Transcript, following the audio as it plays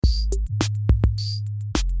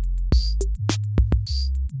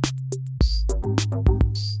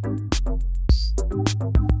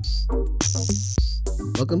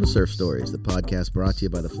Welcome to Surf Stories, the podcast brought to you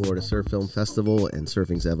by the Florida Surf Film Festival and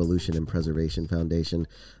Surfing's Evolution and Preservation Foundation.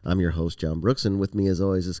 I'm your host, John Brooks, and with me as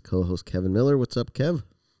always is co-host Kevin Miller. What's up, Kev?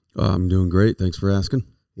 I'm doing great. Thanks for asking.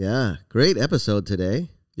 Yeah, great episode today.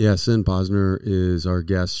 Yeah, Cyn Posner is our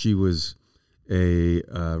guest. She was a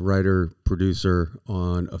writer, producer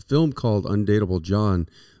on a film called Undateable John,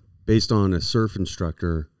 based on a surf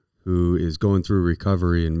instructor who is going through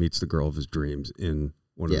recovery and meets the girl of his dreams in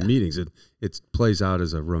one of the meetings. It plays out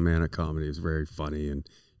as a romantic comedy. It's very funny, and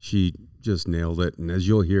she just nailed it. And as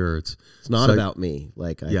you'll hear, it's not about me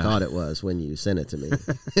like I thought it was when you sent it to me.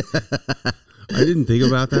 I didn't think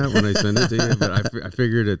about that when I sent it to you, but I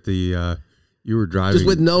figured at the you were driving. Just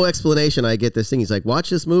with no explanation, I get this thing. He's like,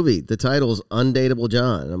 watch this movie. The title's Undateable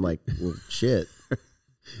John. And I'm like, well, shit.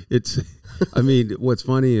 I mean, what's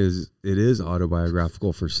funny is it is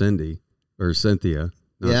autobiographical for Cynthia,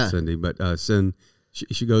 not Cindy, but Cyn.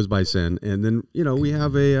 She goes by Cyn. And then, we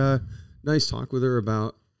have a nice talk with her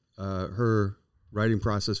about her writing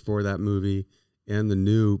process for that movie and the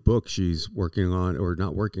new book she's working on, or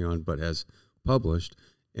not working on, but has published.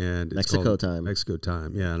 And it's Mexico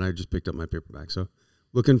Time. Yeah. And I just picked up my paperback. So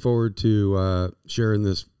looking forward to sharing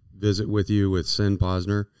this visit with you with Cyn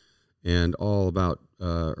Posner and all about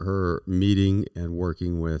her meeting and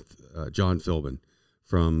working with John Philbin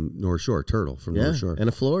from North Shore, Turtle from North Shore. And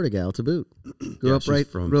a Florida gal to boot. Grew up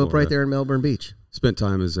right there in Melbourne Beach. Spent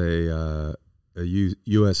time as a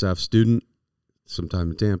USF student,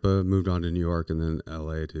 sometime in Tampa, moved on to New York, and then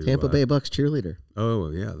LA to Tampa Bay Bucks cheerleader.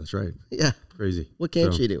 Oh, yeah, that's right. Yeah. Crazy. What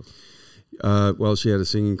can't she do? Well, she had a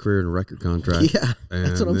singing career and a record contract. Yeah,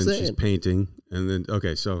 that's what I'm saying. And then she's painting. And then,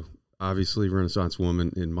 so obviously Renaissance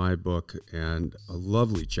woman in my book, and a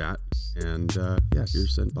lovely chat. And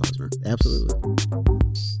here's Cyn Posner. Absolutely.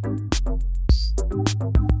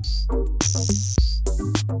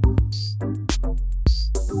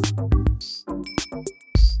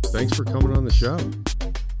 Thanks for coming on the show.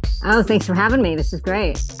 Oh, thanks for having me. This is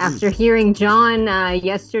great. After hearing John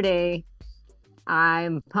yesterday,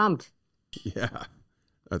 I'm pumped. Yeah,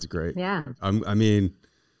 that's great. Yeah. I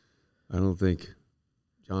don't think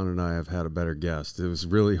John and I have had a better guest. It was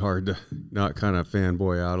really hard to not kind of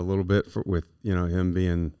fanboy out a little bit with him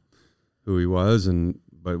being who he was,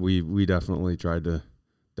 but we definitely tried to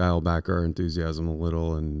dial back our enthusiasm a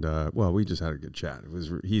little, and we just had a good chat.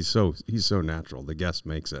 He's so natural. The guest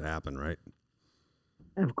makes it happen, right?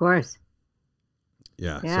 Of course.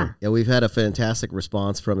 Yeah. Yeah, we've had a fantastic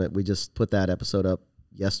response from it. We just put that episode up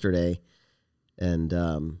yesterday, and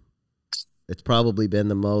it's probably been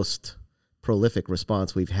the most prolific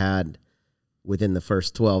response we've had within the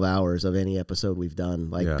first 12 hours of any episode we've done.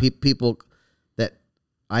 Like people that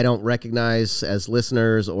I don't recognize as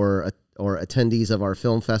listeners or attendees of our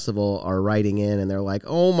film festival are writing in, and they're like,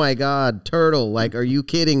 "Oh my God, Turtle! Like, are you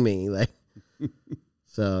kidding me?" Like,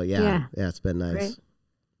 so yeah, it's been nice.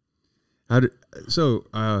 Great.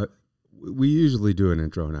 We usually do an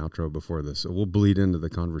intro and outro before this, so we'll bleed into the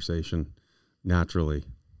conversation naturally.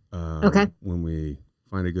 Okay. When we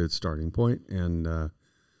find a good starting point. And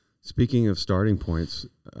speaking of starting points,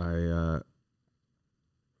 I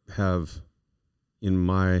have, in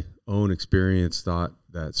my own experience, thought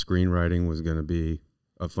that screenwriting was going to be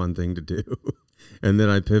a fun thing to do. And then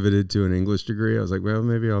I pivoted to an English degree. I was like, well,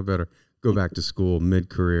 maybe I'll better go back to school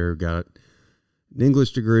mid-career, got an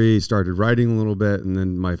English degree, started writing a little bit, and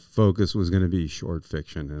then my focus was going to be short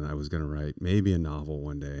fiction, and I was going to write maybe a novel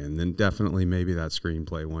one day, and then definitely maybe that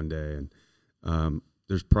screenplay one day. And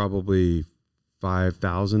there's probably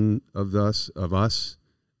 5,000 of us,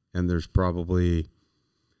 and there's probably,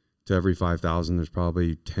 to every 5,000, there's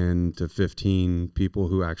probably 10 to 15 people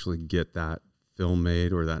who actually get that film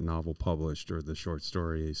made or that novel published or the short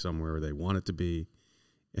story somewhere where they want it to be.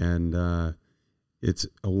 And it's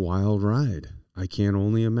a wild ride. I can't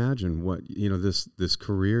only imagine what, this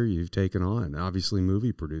career you've taken on, obviously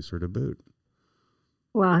movie producer to boot.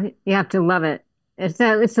 Well, you have to love it. It's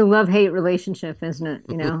a love-hate relationship, isn't it?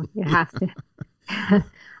 You have to.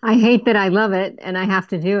 I hate that I love it and I have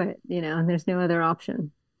to do it, and there's no other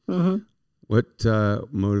option. Mm-hmm. What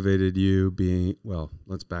motivated you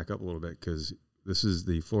let's back up a little bit, because this is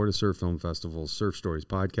the Florida Surf Film Festival Surf Stories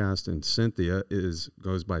podcast, and Cynthia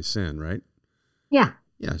goes by Cyn, right? Yeah.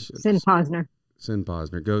 Yeah. Cyn Posner. Cyn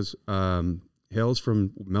Posner hails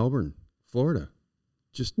from Melbourne, Florida.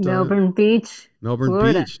 Just Melbourne Beach,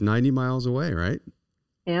 Florida. Beach, 90 miles away, right?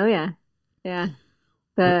 Oh yeah. Yeah.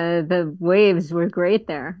 The waves were great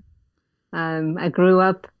there. I grew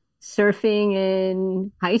up surfing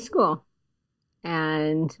in high school,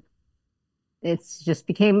 and it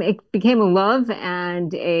became a love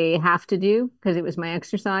and a have to do because it was my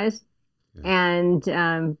exercise. Yeah.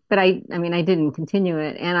 And but I mean, I didn't continue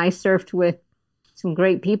it, and I surfed with some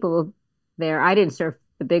great people there. I didn't surf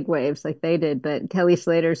the big waves like they did, but Kelly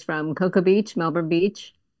Slater's from Cocoa Beach, Melbourne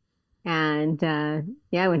Beach, and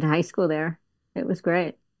yeah, I went to high school there. It was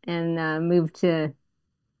great, and moved to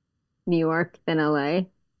New York, then LA,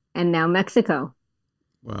 and now Mexico.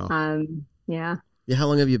 Wow. Yeah. Yeah, how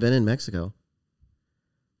long have you been in Mexico?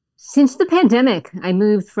 Since the pandemic, I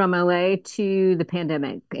moved from LA to the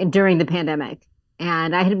pandemic and during the pandemic.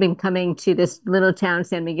 And I had been coming to this little town,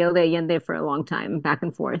 San Miguel de Allende, for a long time, back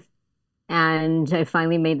and forth. And I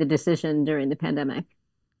finally made the decision during the pandemic.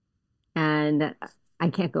 And I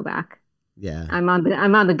can't go back. Yeah. I'm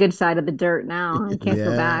on the good side of the dirt now. I can't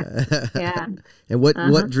go back. Yeah. Yeah. And what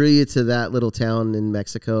Uh-huh. drew you to that little town in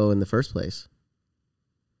Mexico in the first place?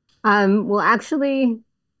 Well, actually,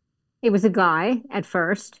 it was a guy at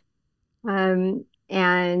first. And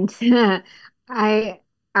I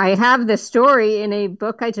I have the story in a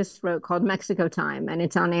book I just wrote called Mexico Time, and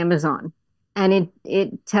it's on Amazon. And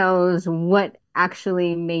it tells what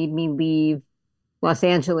actually made me leave Los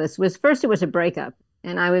Angeles. Was first it was a breakup,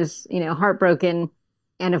 and I was, heartbroken.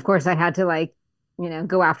 And of course I had to like,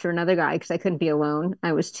 go after another guy because I couldn't be alone.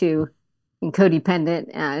 I was too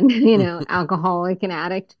codependent and, alcoholic and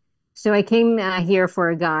addict. So I came here for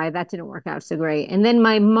a guy. That didn't work out so great. And then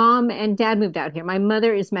my mom and dad moved out here. My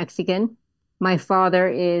mother is Mexican. My father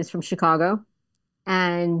is from Chicago.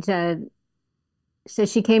 And so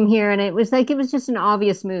she came here, and it was just an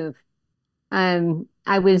obvious move.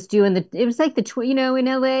 I was doing it was like in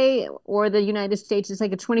LA or the United States, it's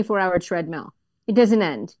like a 24-hour treadmill. It doesn't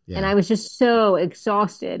end. And Yeah. I was just so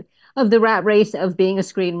exhausted of the rat race of being a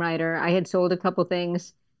screenwriter. I had sold a couple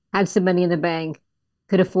things, had some money in the bank,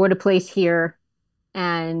 could afford a place here,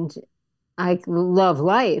 and I love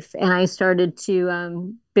life. And I started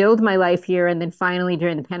to build my life here. And then finally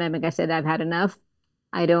during the pandemic, I said, I've had enough.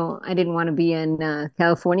 I didn't want to be in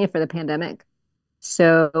California for the pandemic.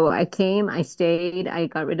 So I came, I stayed, I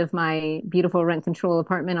got rid of my beautiful rent control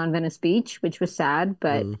apartment on Venice Beach, which was sad,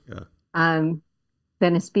 but Mm. Yeah. um,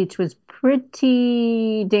 Venice Beach was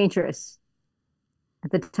pretty dangerous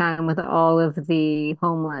at the time with all of the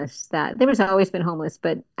homeless that there was always been homeless,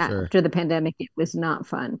 but Sure. after the pandemic, it was not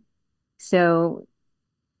fun. So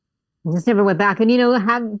I just never went back. And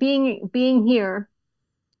have being here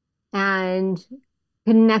and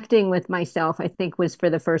connecting with myself, I think was for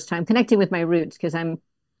the first time, connecting with my roots because I'm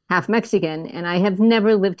half Mexican and I have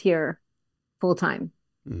never lived here full time.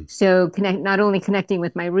 Mm. So not only connecting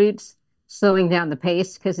with my roots, slowing down the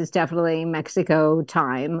pace because it's definitely Mexico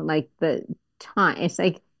time. Like the time, it's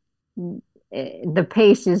like the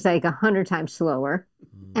pace is like 100 times slower,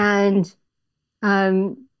 Mm.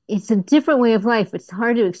 and it's a different way of life. It's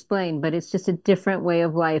hard to explain, but it's just a different way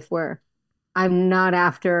of life where I'm not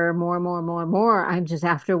after more, more, more, more. I'm just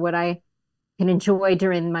after what I can enjoy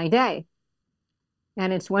during my day.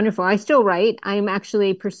 And it's wonderful. I still write. I'm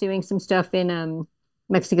actually pursuing some stuff in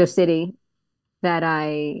Mexico City that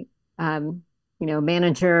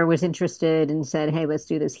manager was interested and said, "Hey, let's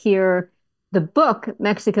do this here." The book,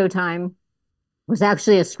 Mexico Time, was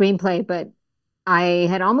actually a screenplay, but I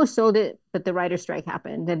had almost sold it, but the writer strike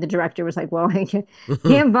happened, and the director was like, "Well, I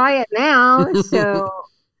can't buy it now." So,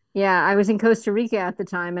 yeah, I was in Costa Rica at the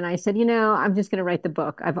time, and I said, I'm just going to write the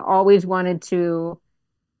book. I've always wanted to.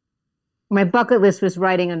 My bucket list was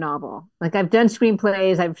writing a novel. Like I've done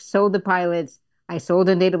screenplays, I've sold the pilots, I sold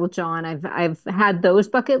Undateable John. I've had those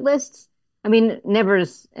bucket lists. I mean, never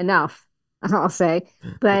is enough, I'll say,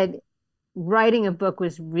 but writing a book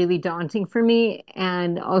was really daunting for me.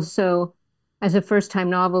 And also, as a first-time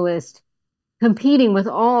novelist, competing with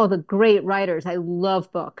all the great writers. I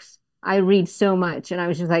love books. I read so much, and I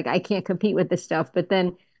was just like, I can't compete with this stuff. But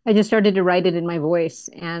then I just started to write it in my voice,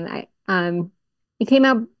 and it came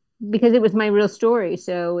out because it was my real story.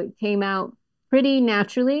 So it came out pretty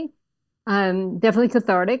naturally. Definitely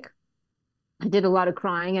cathartic. I did a lot of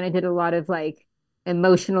crying, and I did a lot of like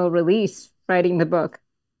emotional release writing the book.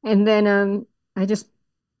 And then I just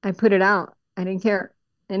I put it out. I didn't care.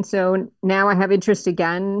 And so now I have interest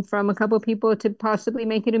again from a couple of people to possibly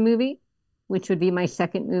make it a movie, which would be my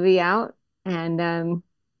second movie out. And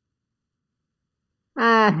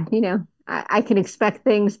I can expect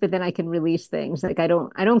things, but then I can release things. Like I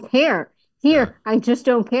don't care. Yeah. Here, I just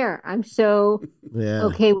don't care. I'm so Yeah.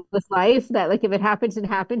 okay with life that like if it happens, it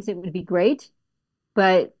happens. It would be great.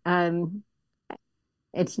 But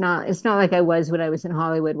it's not like I was when I was in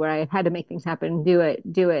Hollywood where I had to make things happen, do it,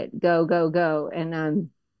 go, go, go. And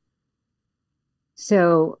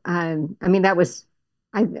so I mean that was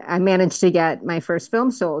I managed to get my first film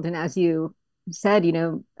sold. And as you said,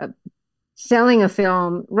 selling a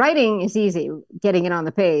film, writing is easy, getting it on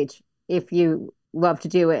the page if you love to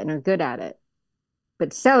do it and are good at it.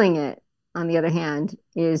 But selling it, on the other hand,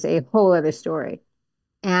 is a whole other story.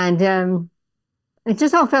 And it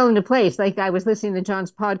just all fell into place. Like I was listening to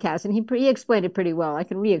John's podcast, and he explained it pretty well. I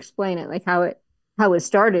can re-explain it, like how it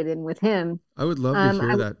started, and with him. I would love to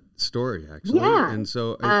hear that story, actually. Yeah. And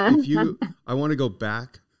so if you, I want to go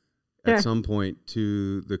back at Sure. some point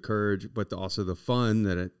to the courage, but also the fun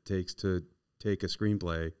that it takes to take a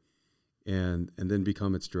screenplay and then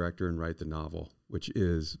become its director and write the novel, which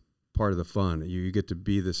is part of the fun. You get to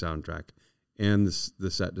be the soundtrack and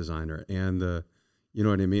the set designer and you know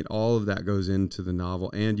what I mean? All of that goes into the novel,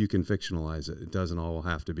 and you can fictionalize it. It doesn't all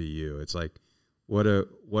have to be you. It's like, what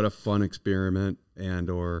a fun experiment and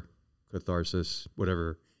or catharsis,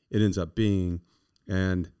 whatever it ends up being.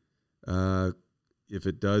 And if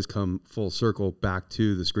it does come full circle back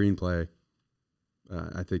to the screenplay,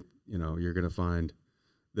 I think, you're going to find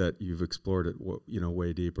that you've explored it,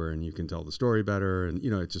 way deeper, and you can tell the story better. And,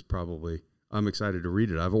 it's just probably, I'm excited to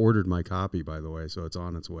read it. I've ordered my copy, by the way, so it's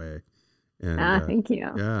on its way. And Thank you.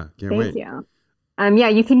 yeah, can't wait. Thank you. Yeah,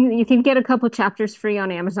 you can get a couple chapters free on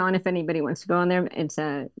Amazon if anybody wants to go on there. It's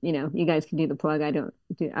you guys can do the plug.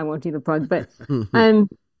 I won't do the plug, but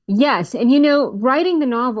yes. And writing the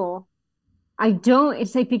novel,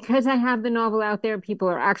 it's like because I have the novel out there, people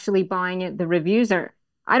are actually buying it. The reviews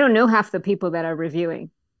I don't know half the people that are reviewing.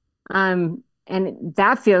 And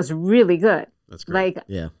that feels really good. That's great. Like,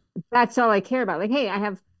 Yeah. that's all I care about. Like, hey, I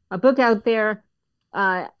have a book out there.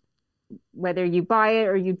 Whether you buy it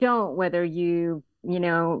or you don't, whether you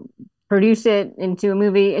produce it into a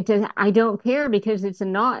movie, I don't care because it's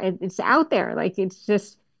out there. Like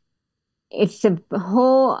it's a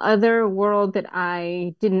whole other world that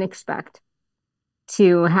I didn't expect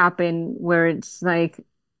to happen, where it's like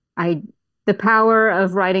the power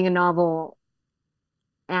of writing a novel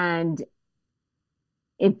and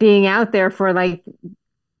it being out there for like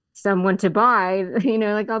someone to buy,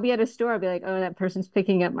 like I'll be at a store, I'll be like, oh, that person's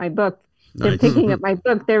picking up my book. They're Nice. picking up my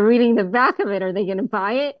book. They're reading the back of it. Are they going to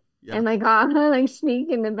buy it? Yeah. And like, I'll like sneak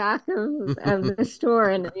in the back of the store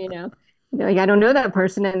and, like, I don't know that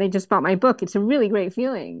person and they just bought my book. It's a really great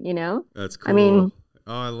feeling, That's cool. I mean,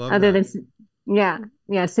 oh, I love other that. than, yeah,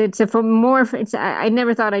 yeah. So it's a for more, it's, I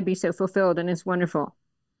never thought I'd be so fulfilled, and it's wonderful.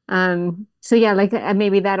 So yeah, like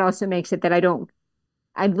maybe that also makes it that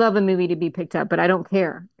I'd love a movie to be picked up, but I don't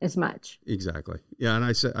care as much. Exactly. Yeah. And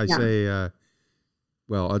I say,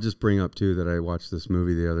 well, I'll just bring up too that I watched this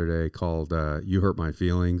movie the other day called You Hurt My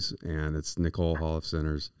Feelings, and it's Nicole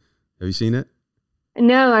Holofcener's. Have you seen it?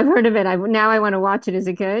 No, I've heard of it. Now I want to watch it. Is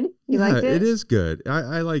it good? You liked it? It is good.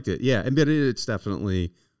 I liked it. Yeah. But it's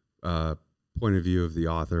definitely point of view of the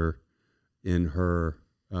author in her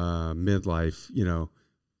midlife,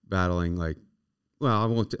 battling like, well, I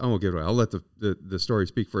won't give it away. I'll let the story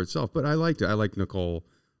speak for itself, but I liked it. I like Nicole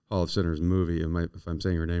Holofcener's movie, if I'm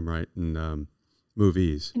saying her name right, and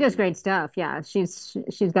movies. She does great stuff. Yeah, she's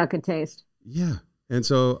got good taste. Yeah. And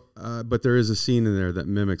so, but there is a scene in there that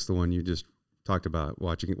mimics the one you just talked about,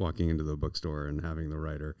 walking into the bookstore and having the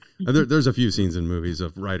writer. There's a few scenes in movies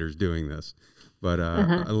of writers doing this, but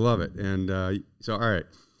I love it. And so, all right,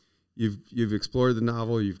 you've explored the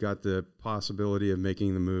novel, you've got the possibility of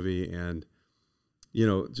making the movie, and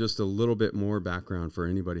just a little bit more background for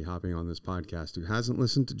anybody hopping on this podcast who hasn't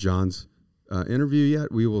listened to John's interview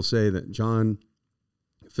yet. We will say that John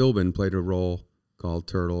Philbin played a role called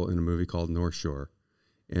Turtle in a movie called North Shore.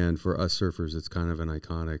 And for us surfers, it's kind of an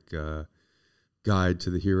iconic guide to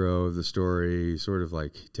the hero of the story, sort of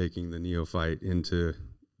like taking the neophyte into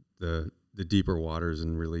the deeper waters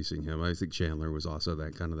and releasing him. I think Chandler was also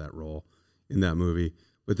that role in that movie.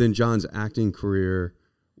 But then John's acting career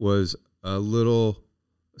was a little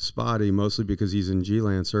spotty, mostly because he's in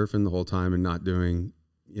G-Land surfing the whole time and not doing,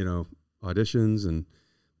 auditions. And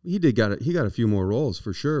he got a few more roles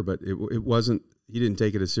for sure, but it wasn't, he didn't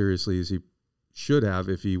take it as seriously as he should have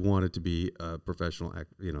if he wanted to be a professional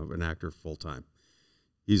an actor full time.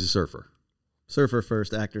 He's a surfer. Surfer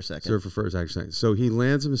first, actor second. Surfer first, actor second. So he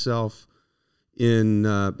lands himself in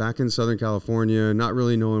back in Southern California, not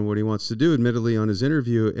really knowing what he wants to do, admittedly, on his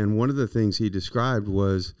interview. And one of the things he described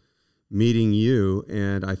was meeting you.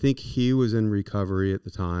 And I think he was in recovery at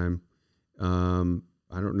the time.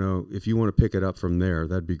 I don't know if you want to pick it up from there.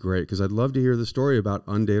 That'd be great, because I'd love to hear the story about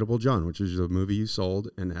Undateable John, which is the movie you sold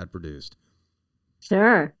and had produced.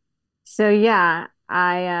 Sure. So yeah,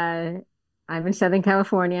 I'm in Southern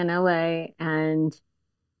California in LA, and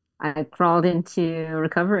I crawled into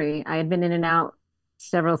recovery. I had been in and out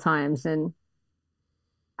several times, and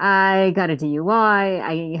I got a DUI.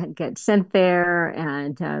 I get sent there,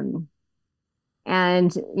 and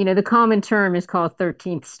And, the common term is called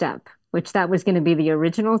 13th Step, which that was going to be the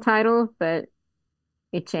original title, but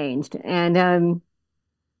it changed. And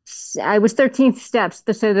I was 13th Steps.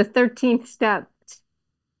 So the 13th step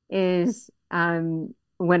is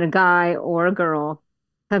when a guy or a girl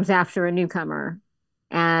comes after a newcomer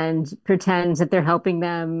and pretends that they're helping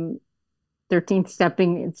them, 13th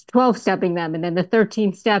stepping, it's 12 stepping them, and then the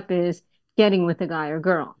 13th step is getting with the guy or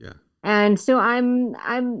girl. Yeah. And so I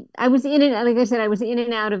was in and, like I said, I was in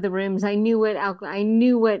and out of the rooms. I knew what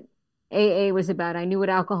AA was about. I knew what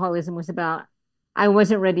alcoholism was about. I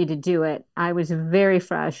wasn't ready to do it. I was very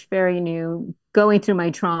fresh, very new, going through my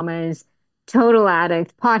traumas, total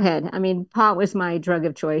addict, pothead. I mean, pot was my drug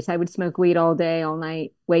of choice. I would smoke weed all day, all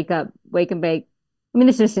night, wake up, wake and bake. I mean,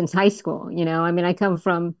 this is since high school, I mean, I come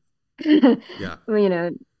from, Yeah.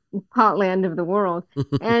 potland of the world.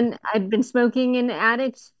 And I'd been smoking and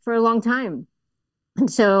addict for a long time.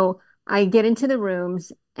 And so I get into the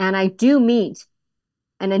rooms and I do meet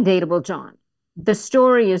an undateable John. The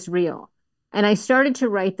story is real. And I started to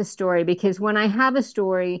write the story because when I have a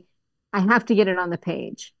story, I have to get it on the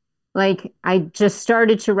page. Like I just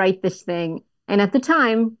started to write this thing. And at the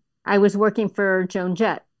time, I was working for Joan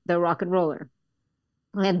Jett, the rock and roller.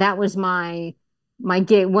 And that was my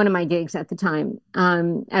gig, one of my gigs at the time.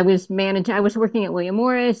 I was working at William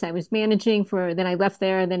Morris. I was managing then I left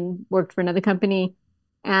there, then worked for another company.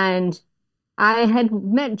 And I had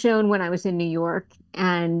met Joan when I was in New York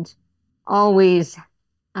and always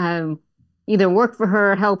um, either worked for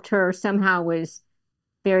her, helped her, somehow was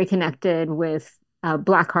very connected with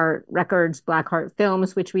Blackheart Records, Blackheart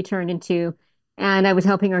Films, which we turned into. And I was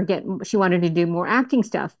helping her she wanted to do more acting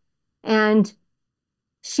stuff. And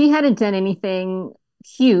she hadn't done anything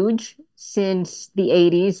huge since the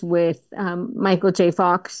 80s with Michael J.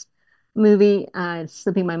 Fox movie. It's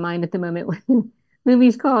slipping my mind at the moment what the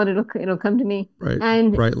movie's called. It'll come to me. Right.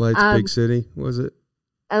 And Bright Lights, Big City, was it?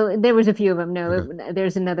 Oh, there was a few of them. No, Okay.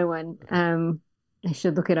 there's another one. I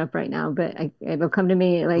should look it up right now, but it'll come to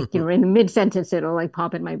me like in mid sentence. It'll like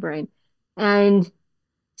pop in my brain. And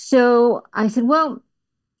so I said, well,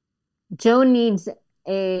 Joan needs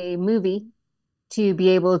a movie to be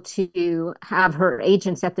able to have her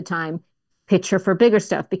agents at the time pitch her for bigger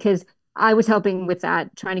stuff because I was helping with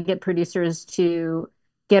that, trying to get producers to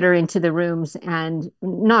get her into the rooms and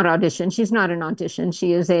not audition. She's not an audition.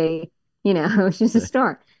 She is she's a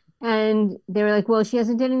star. And they were like, well, she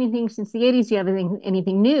hasn't done anything since the 80s. Do you have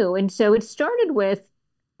anything new? And so it started with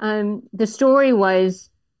the story was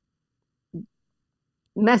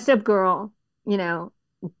messed up girl,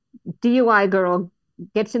 DUI girl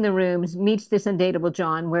gets in the rooms, meets this undateable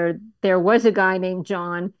John, where there was a guy named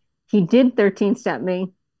John. He did 13 step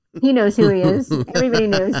me. He knows who he is. Everybody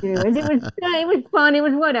knows who he is. It was fun. It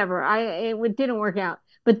was whatever. It didn't work out.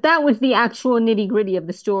 But that was the actual nitty gritty of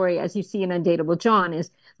the story, as you see in Undateable John,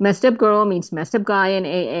 is messed up girl meets messed up guy in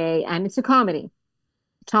AA, and it's a comedy.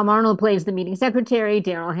 Tom Arnold plays the meeting secretary.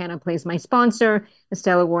 Daryl Hannah plays my sponsor.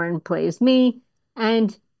 Estella Warren plays me.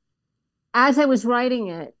 And as I was writing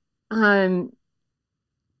it,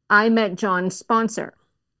 I met John's sponsor.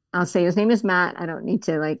 I'll say his name is Matt. I don't need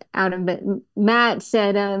to like out him, but Matt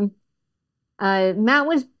said, Matt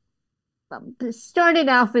was started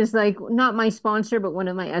off as like not my sponsor, but one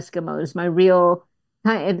of my Eskimos. My real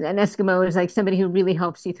an Eskimo is like somebody who really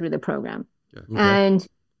helps you through the program. Yeah. Okay. And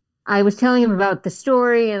I was telling him about the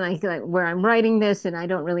story and like where I'm writing this, and I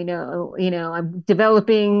don't really know, I'm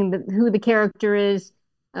developing who the character is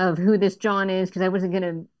of who this John is because I wasn't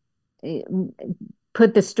going to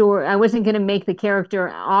put the story. I wasn't going to make the character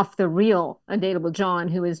off the real Undateable John,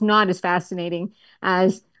 who is not as fascinating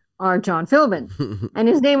as our John Philbin. And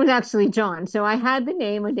his name was actually John. So I had the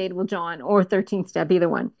name Undateable John or 13th Step, either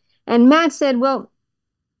one. And Matt said, well,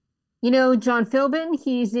 John Philbin,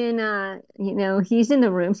 he's in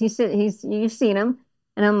the rooms. You've seen him.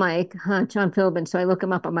 And I'm like, huh, John Philbin. So I look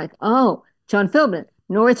him up. I'm like, oh, John Philbin,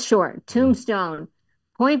 North Shore, Tombstone,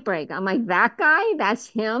 Point Break. I'm like, that guy, that's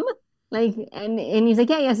him. Like, and he's like,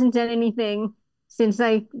 yeah, he hasn't done anything since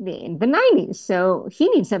like the 90s. So he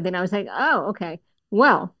needs something. I was like, oh, okay.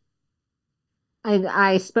 Well,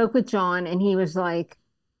 I spoke with John and he was like,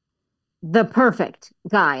 the perfect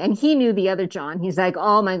guy. And he knew the other John. He's like,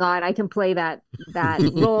 oh my God, I can play that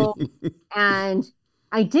role. And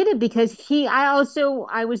I did it because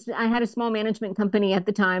I had a small management company at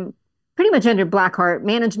the time, pretty much under Blackheart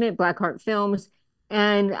Management, Blackheart Films.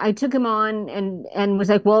 And I took him on and was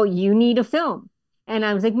like, well, you need a film. And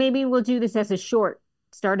I was like, maybe we'll do this as a short.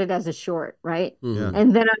 Started as a short, right? Yeah.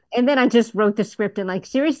 And then I just wrote the script and like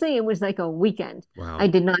seriously, it was like a weekend. Wow. I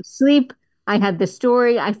did not sleep. I had the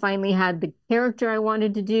story. I finally had the character I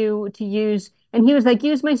wanted to use. And he was like,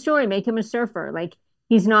 use my story, make him a surfer. Like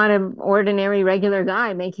he's not an ordinary regular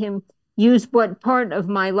guy. Make him use what part of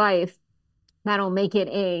my life that'll make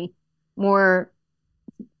it more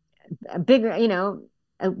a bigger,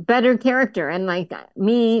 a better character. And like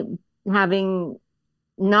me having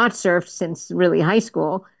not surfed since really high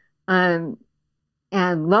school, um,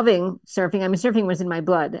 and loving surfing. I mean, surfing was in my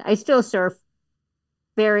blood. I still surf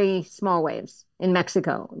very small waves in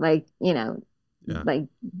Mexico. Like, Yeah. like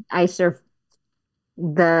I surf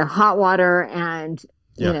the hot water and,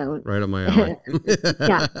 right up my alley.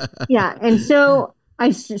 yeah. Yeah. And so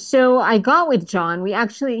I got with John. We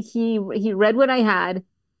actually, he read what I had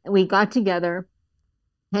and we got together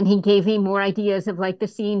and he gave me more ideas of like the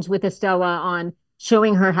scenes with Estella on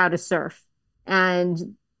showing her how to surf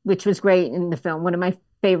and which was great in the film. One of my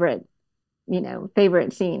favorite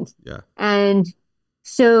scenes. Yeah. And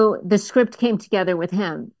so the script came together with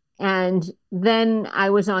him. And then I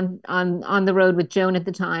was on the road with Joan at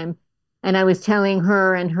the time, and I was telling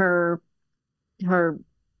her and her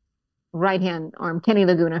right hand arm, Kenny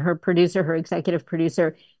Laguna, her producer, her executive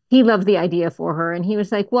producer, he loved the idea for her. And he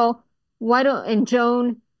was like, well, why don't, and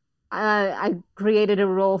Joan, I created a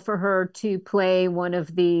role for her to play one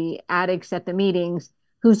of the addicts at the meetings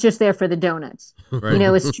who's just there for the donuts. Right.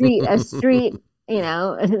 A street,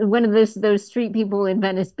 one of those street people in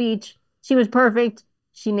Venice Beach. She was perfect.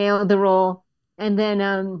 She nailed the role. And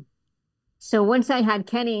then, so once I had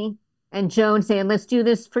Kenny and Joan saying, let's do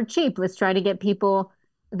this for cheap. Let's try to get people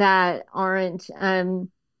that aren't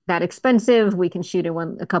that expensive. We can shoot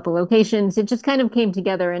in a couple locations. It just kind of came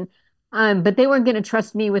together. And but they weren't going to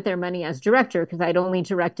trust me with their money as director because I'd only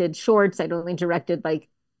directed shorts. I'd only directed like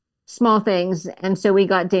small things. And so we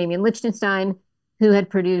got Damien Lichtenstein, who had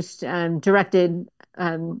directed,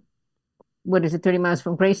 what is it, 30 Miles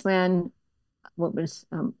from Graceland? What was,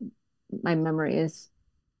 my memory is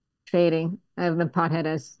fading. I have a pothead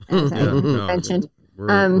as I mentioned.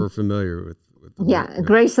 We're familiar with the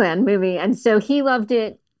Graceland movie. And so he loved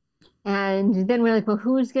it. And then we're like, well,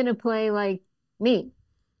 who's going to play like me?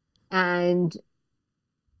 And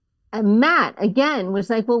Matt again was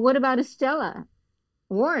like, well, what about Estella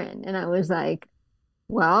Warren? And I was like,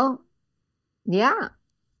 well, yeah.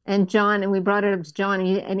 And we brought it up to John,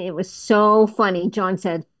 and it was so funny. John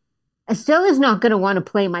said, Estella's not going to want to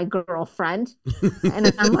play my girlfriend.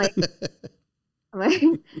 And I'm like,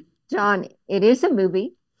 John, it is a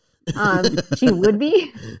movie. She would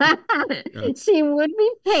be, she would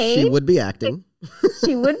be paid. She would be acting.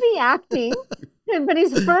 She would be acting. But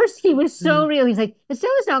he was so real. He's like,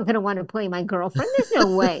 Estella's not going to want to play my girlfriend. There's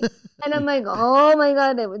no way. And I'm like, oh my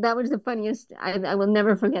God, that was the funniest. I will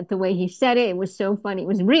never forget the way he said it. It was so funny. It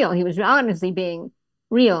was real. He was honestly being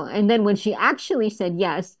real. And then when she actually said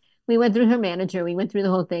yes, we went through her manager. We went through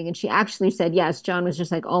the whole thing. And she actually said yes. John was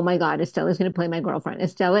just like, oh my God, Estella's going to play my girlfriend.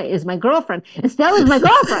 Estella is my girlfriend. Estella is my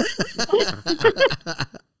girlfriend.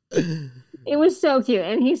 It was so cute.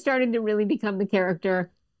 And he started to really become the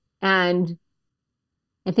character. And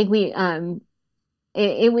I think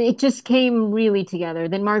it just came really together.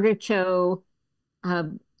 Then Margaret Cho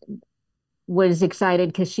was excited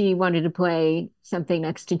because she wanted to play something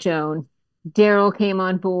next to Joan. Daryl came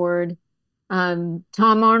on board. Tom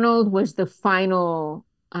Arnold was the final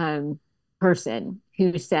person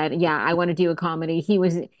who said, yeah, I want to do a comedy.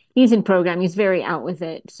 He's in program. He's very out with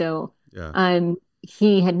it. So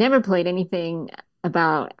he had never played anything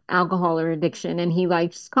about alcohol or addiction, and he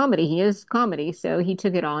likes comedy. He is comedy, so he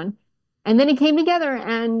took it on. And then it came together,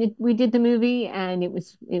 and we did the movie, and it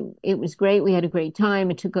was great. We had a great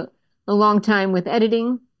time. It took a long time with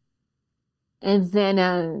editing, and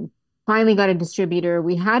then finally got a distributor.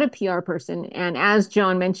 We had a PR person, and as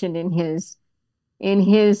John mentioned in his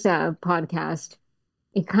podcast,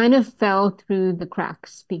 it kind of fell through the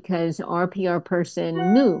cracks because our PR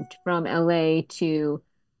person moved from LA to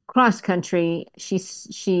cross country.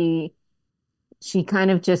 She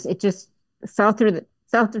kind of just fell through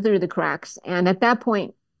the cracks. And at that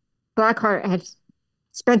point, Blackheart had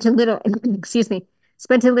spent a little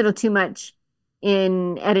too much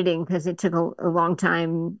in editing because it took a long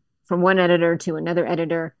time from one editor to another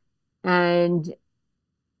editor, and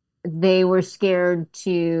they were scared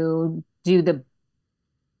to do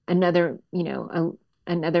another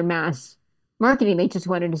mass marketing. They just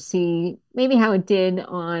wanted to see maybe how it did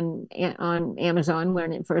on Amazon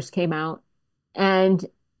when it first came out. And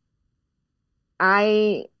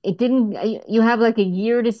you have like a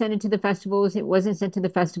year to send it to the festivals. It wasn't sent to the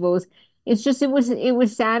festivals. It's just, it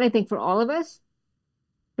was sad, I think, for all of us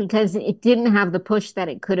because it didn't have the push that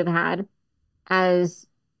it could have had it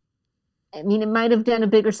might have done a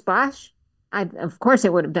bigger splash, of course,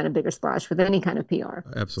 it would have done a bigger splash with any kind of PR. So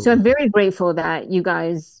I'm Absolutely. very grateful that you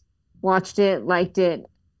guys watched it, liked it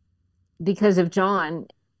because of John,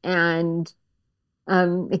 and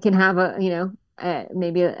it can have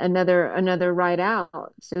maybe another ride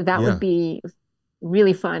out. So that would Yeah. be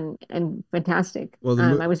really fun and fantastic. Well,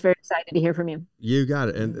 I was very excited to hear from you. you got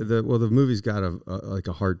it. And the movie's got like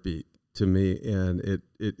a heartbeat to me, and it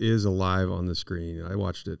is alive on the screen. I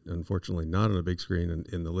watched it, unfortunately, not on a big screen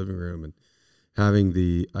in the living room, and having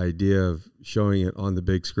the idea of showing it on the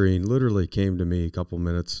big screen literally came to me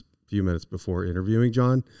few minutes before interviewing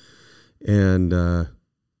John, and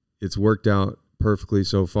it's worked out perfectly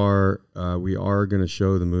so far. We are going to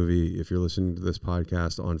show the movie, if you're listening to this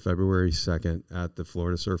podcast, on February 2nd at the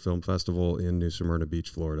Florida Surf Film Festival in New Smyrna Beach,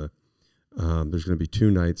 Florida. There's going to be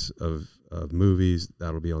 2 nights of movies.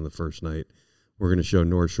 That'll be on the first night. We're going to show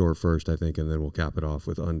North Shore first, I think, and then we'll cap it off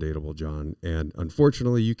with Undateable John. And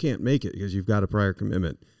unfortunately, you can't make it because you've got a prior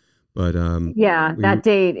commitment. But Yeah, that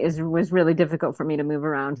date was really difficult for me to move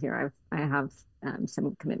around here. I have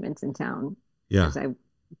some commitments in town yeah, as I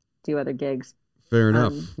do other gigs. fair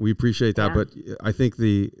enough. We appreciate that. Yeah. But I think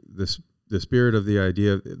the spirit of the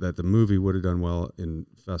idea that the movie would have done well in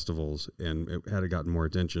festivals and had it gotten more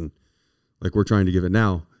attention, like we're trying to give it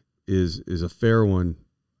now, is a fair one.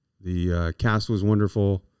 The cast was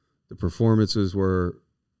wonderful. The performances were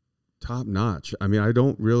top notch. I mean,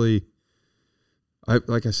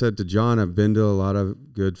 like I said to John, I've been to a lot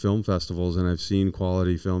of good film festivals and I've seen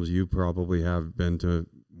quality films. You probably have been to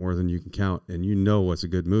more than you can count, and you know what's a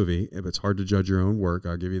good movie. If it's hard to judge your own work,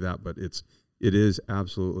 I'll give you that, but it is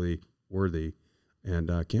absolutely worthy, and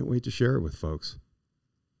I can't wait to share it with folks.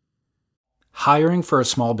 Hiring for a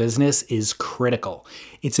small business is critical.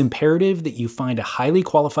 It's imperative that you find a highly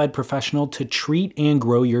qualified professional to treat and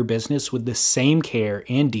grow your business with the same care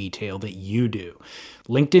and detail that you do.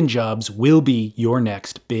 LinkedIn Jobs will be your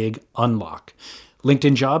next big unlock.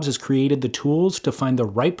 LinkedIn Jobs has created the tools to find the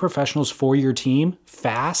right professionals for your team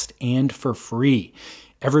fast and for free.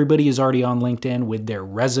 Everybody is already on LinkedIn with their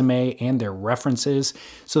resume and their references.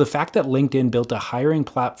 So the fact that LinkedIn built a hiring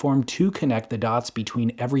platform to connect the dots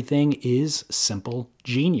between everything is simple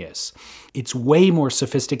genius. It's way more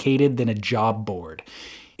sophisticated than a job board.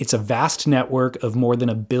 It's a vast network of more than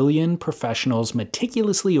 1 billion professionals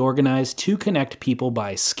meticulously organized to connect people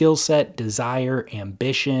by skill set, desire,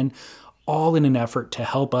 ambition, all in an effort to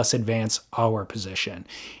help us advance our position.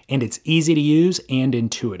 And it's easy to use and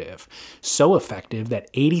intuitive. So effective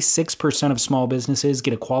that 86% of small businesses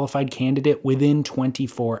get a qualified candidate within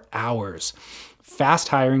 24 hours. Fast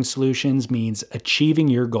hiring solutions means achieving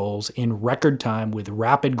your goals in record time with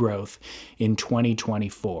rapid growth in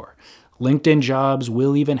 2024. LinkedIn Jobs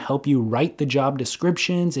will even help you write the job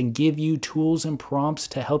descriptions and give you tools and prompts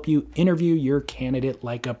to help you interview your candidate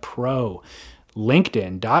like a pro.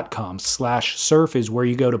 LinkedIn.com/surf is where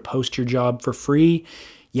you go to post your job for free.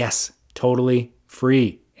 Yes, totally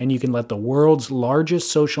free. And you can let the world's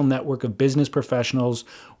largest social network of business professionals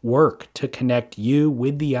work to connect you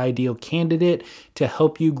with the ideal candidate to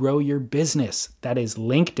help you grow your business. That is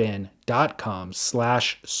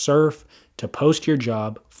LinkedIn.com/surf to post your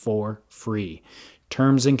job for free.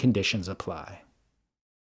 Terms and conditions apply.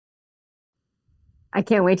 I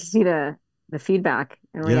can't wait to see the feedback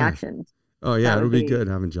and Yeah. reactions. Oh yeah, That it'll would be be- good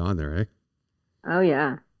having John there, eh? Oh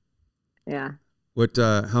yeah. Yeah. What?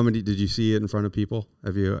 How many did you see it in front of people?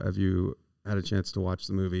 Have you had a chance to watch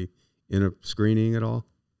the movie in a screening at all?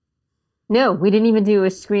 No, we didn't even do a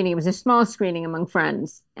screening. It was a small screening among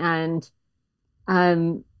friends. And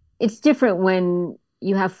it's different when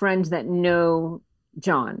you have friends that know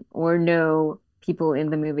John or know people in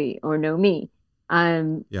the movie or know me.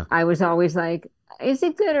 Yeah. I was always like, is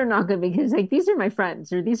it good or not good? Because like these are my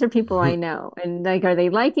friends or these are people I know. And like, are they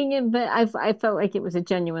liking it? But I felt like it was a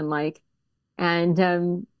genuine like.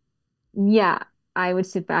 And yeah, I would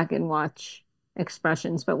sit back and watch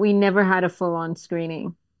expressions, but we never had a full-on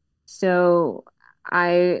screening. So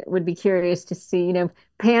I would be curious to see,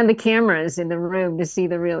 pan the cameras in the room to see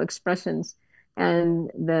the real expressions and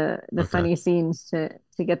the Okay. funny scenes to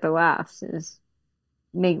get the laughs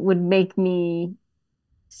would make me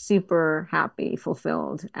super happy,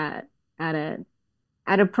 fulfilled at a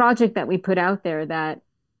project that we put out there that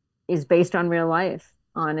is based on real life,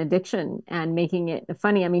 on addiction, and making it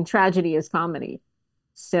funny. I mean, tragedy is comedy.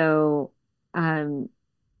 So, um,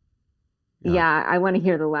 Yeah. yeah, I want to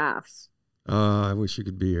hear the laughs. I wish you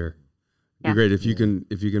could be here. It'd be Yeah. great if you can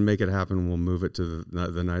make it happen. We'll move it to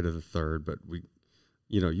the night of the 3rd. But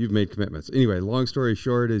you've made commitments. Anyway, long story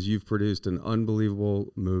short is you've produced an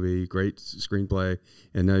unbelievable movie, great screenplay,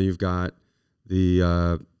 and now you've got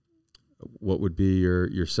the what would be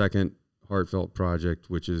your second heartfelt project,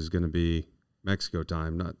 which is going to be Mexico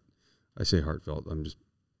time. Not, I say heartfelt. I'm just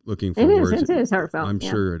looking for words. It is heartfelt. I'm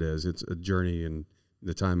sure it is. It's a journey in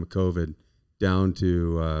the time of COVID down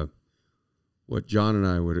to what John and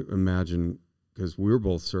I would imagine, because we're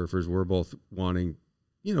both surfers. We're both wanting,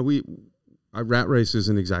 rat race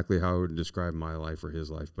isn't exactly how I would describe my life or his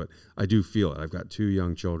life, but I do feel it. I've got 2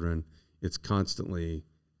 young children. It's constantly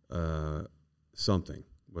something,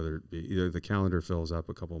 whether it be either the calendar fills up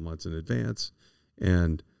a couple of months in advance,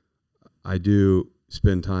 and I do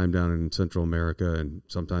spend time down in Central America and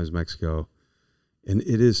sometimes Mexico, and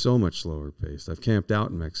it is so much slower paced. I've camped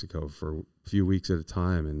out in Mexico for a few weeks at a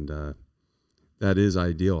time, and that is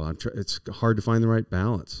ideal. It's hard to find the right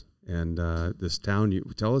balance. And this town, you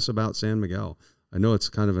tell us about San Miguel. I know it's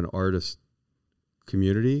kind of an artist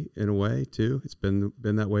community in a way too. It's been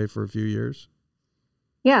that way for a few years.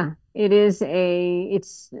 Yeah,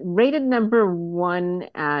 it's rated number 1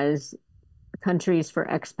 as countries for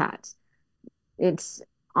expats. It's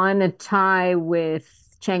on a tie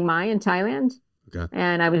with Chiang Mai in Thailand. Okay.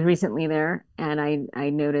 And I was recently there, and I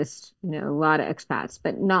noticed, a lot of expats,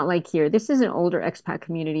 but not like here. This is an older expat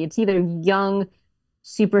community. It's either young,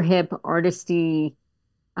 super hip, artisty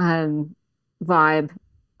vibe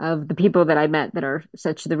of the people that I met that are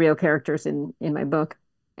such the real characters in my book.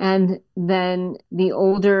 And then the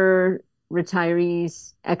older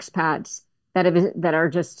retirees, expats that are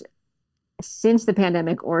just since the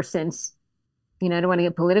pandemic, or since, I don't want to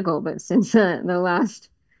get political, but since the last,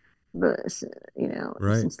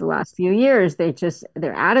 Right. since the last few years,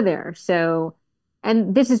 they're out of there. So,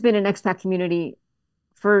 and this has been an expat community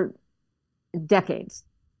for decades,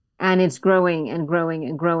 and it's growing and growing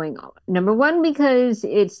and growing. Number one, because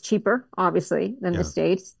it's cheaper, obviously, than the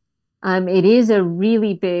States. It is a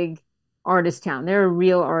really big artist town. There are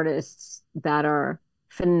real artists that are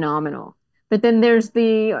phenomenal. But then there's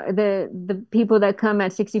the people that come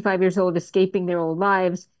at 65 years old, escaping their old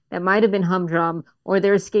lives that might have been humdrum, or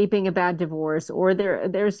they're escaping a bad divorce, or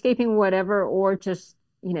they're escaping whatever, or just,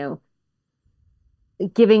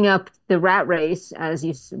 giving up the rat race, as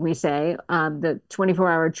we say, the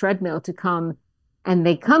 24-hour treadmill to come, and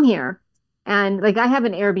they come here. And like, I have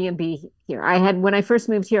an Airbnb here. When I first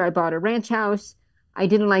moved here, I bought a ranch house. I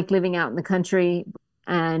didn't like living out in the country.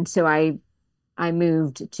 And so I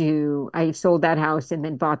sold that house and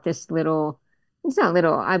then bought this little, it's not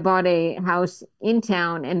little, I bought a house in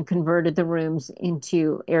town and converted the rooms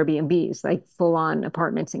into Airbnbs, like full-on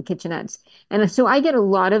apartments and kitchenettes. And so I get a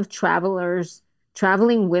lot of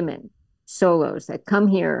traveling women, solos, that come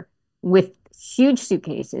here with huge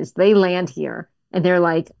suitcases. They land here and they're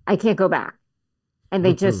like, I can't go back. And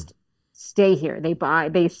they just stay here.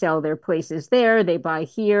 They sell their places there, they buy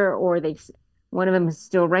here, or one of them is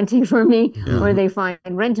still renting for me, or they find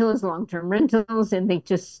rentals, long-term rentals, and they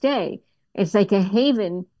just stay. It's like a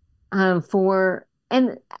haven and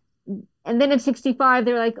then at 65,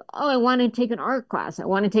 they're like, oh, I want to take an art class. I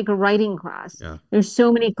want to take a writing class. Yeah. There's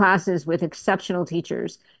so many classes with exceptional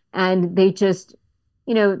teachers, and they just,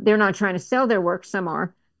 they're not trying to sell their work. Some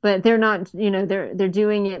are, but they're not, they're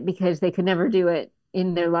doing it because they could never do it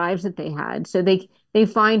in their lives that they had. So they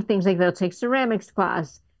find things like they'll take ceramics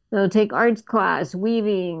class, they'll take arts class,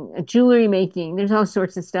 weaving, jewelry making. There's all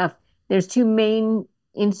sorts of stuff. There's 2 main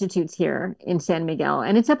institutes here in San Miguel,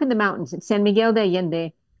 and it's up in the mountains. It's San Miguel de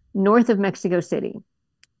Allende, north of Mexico City.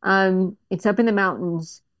 It's up in the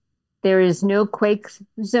mountains. There is no quake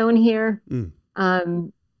zone here,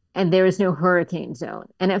 and there is no hurricane zone.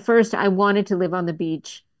 And at first, I wanted to live on the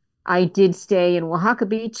beach. I did stay in Oaxaca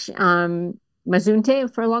Beach,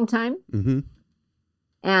 Mazunte, for a long time. Mm-hmm.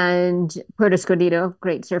 And Puerto Escondido,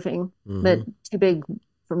 great surfing, but too big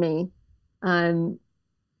for me.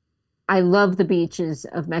 I love the beaches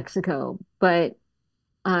of Mexico, but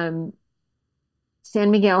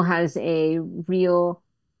San Miguel has it's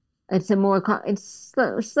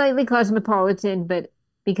slightly cosmopolitan, but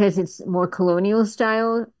because it's more colonial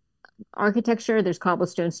style architecture, there's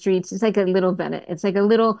cobblestone streets. It's like a little Venice. It's like a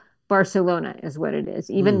little Barcelona is what it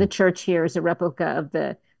is. Even the church here is a replica of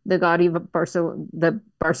the Gaudi the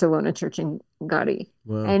Barcelona church in Gaudi.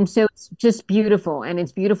 Wow. And so it's just beautiful, and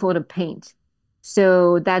it's beautiful to paint.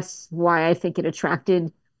 So that's why I think it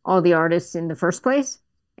attracted all the artists in the first place.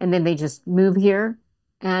 And then they just move here,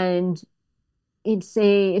 and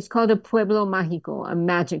it's called a pueblo mágico, a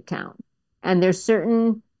magic town. And there's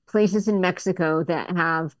certain places in Mexico that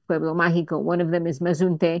have pueblo mágico. One of them is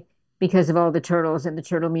Mazunte, because of all the turtles and the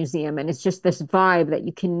turtle museum. And it's just this vibe that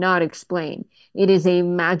you cannot explain. It is a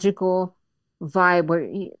magical vibe where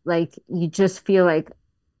you just feel like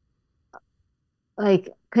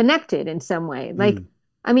connected in some way. Like,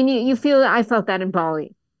 I mean, I felt that in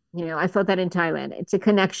Bali. I felt that in Thailand. It's a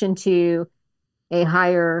connection to a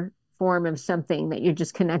higher form of something that you're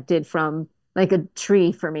just connected from, like a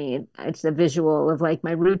tree for me. It's a visual of like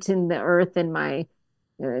my roots in the earth and my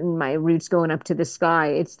roots going up to the sky.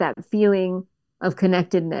 It's that feeling of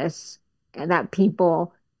connectedness and that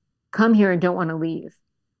people come here and don't want to leave.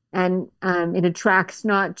 And it attracts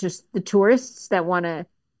not just the tourists that want to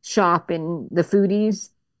shop and the foodies.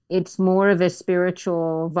 It's more of a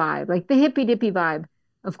spiritual vibe, like the hippy dippy vibe,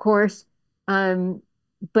 of course. Um,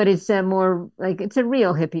 but it's a more like it's a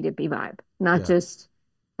real hippy dippy vibe, not Yeah. just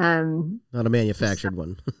Not a manufactured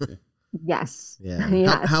one. yes. Yeah.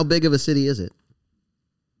 Yes. How big of a city is it?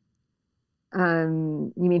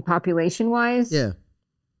 You mean population wise? Yeah.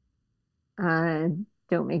 Uh,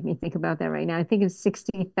 don't make me think about that right now. I think it's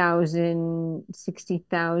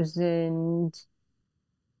 60,000,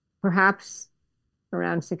 perhaps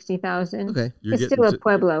around 60,000. Okay. You're It's getting still a to,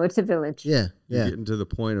 pueblo. It's a village. Yeah. you're Yeah. getting to the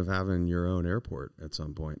point of having your own airport at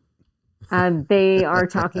some point. They are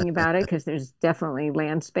talking about it because there's definitely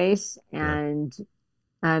land space, Yeah. and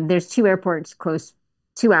there's two airports close,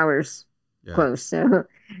 2 hours Yeah. close. So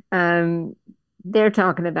um, they're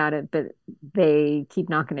talking about it, but they keep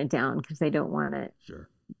knocking it down because they don't want it. Sure.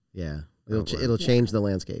 Yeah. I don't blame It'll Yeah. change the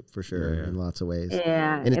landscape for sure Yeah, yeah. in lots of ways.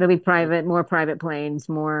 Yeah, And it'll be private, more private planes,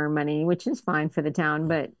 more money, which is fine for the town,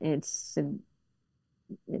 but it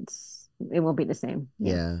won't be the same.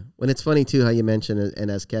 Yeah. yeah. When it's funny too how you mentioned,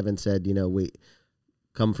 and as Kevin said, we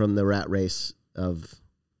come from the rat race of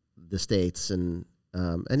the States and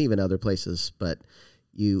even other places, but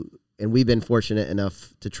we've been fortunate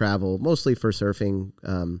enough to travel mostly for surfing,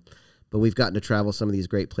 but we've gotten to travel some of these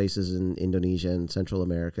great places in Indonesia and Central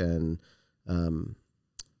America, and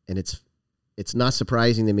it's not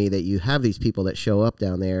surprising to me that you have these people that show up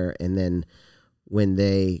down there, and then when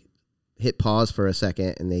they hit pause for a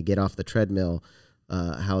second and they get off the treadmill,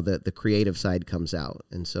 how the creative side comes out.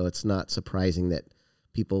 And so it's not surprising that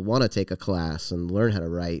people want to take a class and learn how to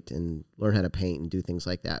write and learn how to paint and do things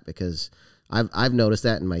like that, because I've noticed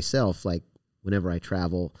that in myself. Like whenever I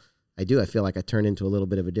travel, I feel like I turn into a little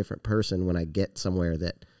bit of a different person when I get somewhere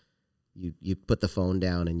that you put the phone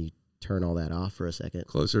down and you turn all that off for a second.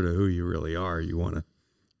 Closer to who you really are, you want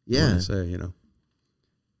Yeah. to say,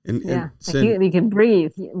 And, Yeah. and Like you can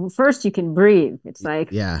breathe. First, you can breathe. It's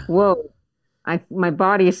like, Yeah. whoa, my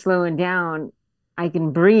body is slowing down. I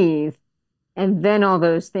can breathe. And then all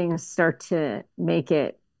those things start to make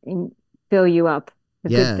it and fill you up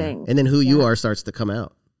with good Yeah. things. And then who you Yeah. are starts to come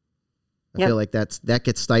out. I Yep. feel like that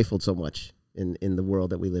gets stifled so much in the world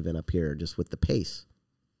that we live in up here, just with the pace.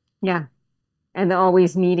 Yeah. And they're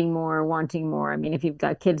always needing more, wanting more. I mean, if you've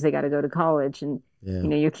got kids, they got to go to college, and Yeah.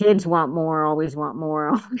 your kids want more, always want more,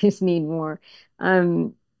 always need more.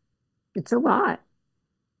 Um, it's a lot.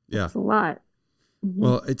 yeah. It's a lot. Mhm.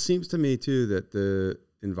 Well, it seems to me too that the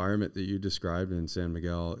environment that you described in San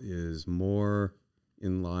Miguel is more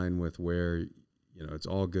in line with where it's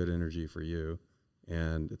all good energy for you,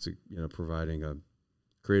 and it's providing a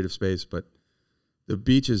creative space. But the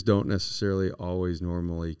beaches don't necessarily always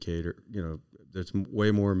normally cater. There's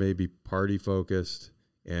way more maybe party focused,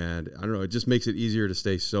 and I don't know. It just makes it easier to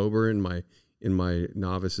stay sober in my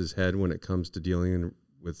novice's head when it comes to dealing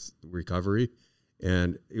with recovery.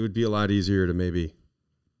 And it would be a lot easier to maybe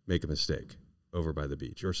make a mistake over by the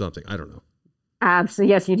beach or something. I don't know.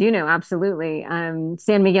 Absolutely. Yes, you do know. Absolutely.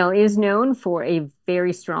 San Miguel is known for a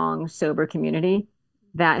very strong sober community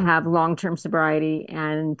that have long-term sobriety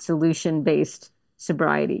and solution-based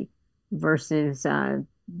sobriety versus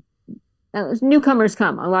newcomers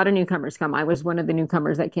come. A lot of newcomers come. I was one of the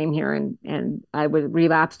newcomers that came here, and I was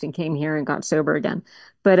relapsed and came here and got sober again.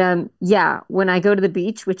 But yeah, when I go to the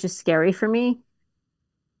beach, which is scary for me,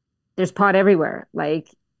 there's pot everywhere, like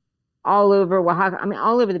all over Oaxaca. I mean,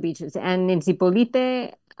 all over the beaches. And in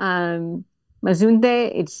Zipolite,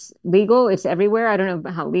 Mazunte, it's legal. It's everywhere. I don't know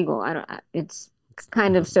about how legal. I don't. It's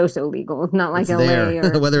kind of so legal. It's not like It's LA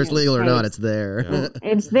there. or Whether it's legal or not, it's it's there. Yeah.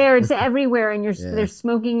 it's there. It's everywhere, and Yeah. they're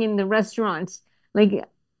smoking in the restaurants, like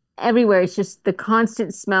everywhere. It's just the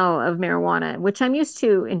constant smell of marijuana, which I'm used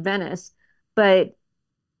to in Venice, but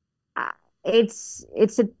uh, it's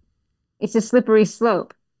it's a it's a slippery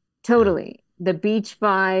slope. Totally. The beach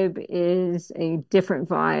vibe is a different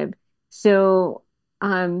vibe. So,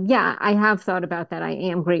 yeah, I have thought about that. I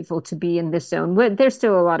am grateful to be in this zone. But there's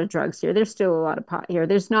still a lot of drugs here. There's still a lot of pot here.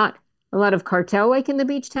 There's not a lot of cartel like in the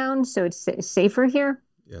beach town, so it's safer here.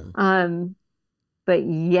 Yeah. But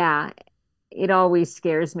yeah, it always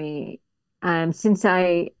scares me. Since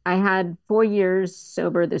I had 4 years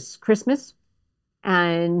sober this Christmas,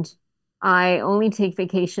 and I only take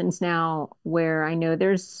vacations now where I know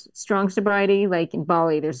there's strong sobriety. Like in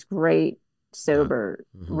Bali, there's great Yeah. sober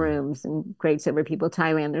rooms and great sober people.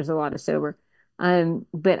 Thailand, there's a lot of sober.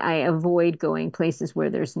 But I avoid going places where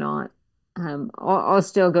there's not. I'll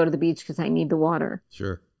still go to the beach because I need the water,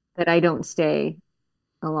 Sure. but I don't stay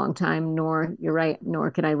a long time, nor, you're right,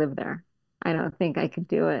 nor could I live there. I don't think I could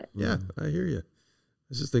do it. Yeah, I hear you. I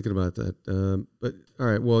was just thinking about that. But all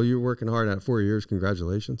right, well, you're working hard at 4 years.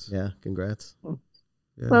 Congratulations. Yeah, congrats.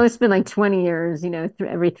 Yeah. Well, it's been like 20 years,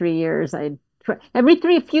 every 3 years, every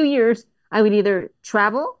few years, I would either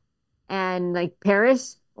travel and like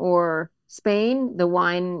Paris or Spain. The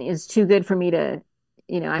wine is too good for me to,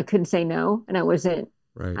 I couldn't say no. And I wasn't,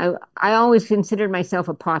 Right. I always considered myself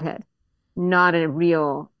a pothead, not a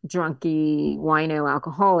real drunky wino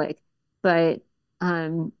alcoholic. But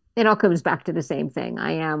it all comes back to the same thing.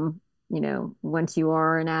 I am, once you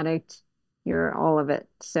are an addict, you're all of it.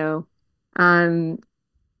 So, um,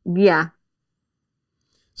 yeah.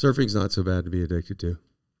 Surfing's not so bad to be addicted to.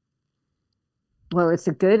 Well, it's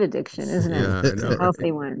a good addiction, isn't it? Yeah, I It's know, a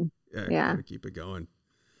healthy right? one. Yeah, Yeah. gotta keep it going.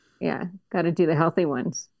 Yeah. Got to do the healthy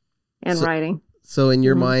ones and So- writing. So in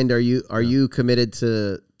your Mhm. mind, are you committed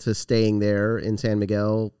to staying there in San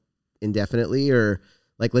Miguel indefinitely, or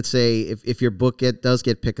like let's say if your book does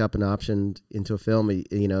get picked up and optioned into a film,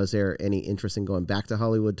 is there any interest in going back to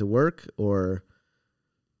Hollywood to work or?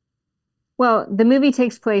 Well, the movie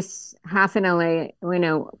takes place half in LA,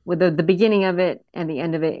 with the beginning of it and the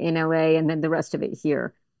end of it in LA, and then the rest of it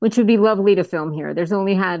here, which would be lovely to film here. There's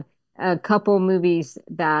only had a couple movies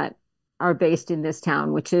that are based in this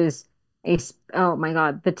town, which is oh my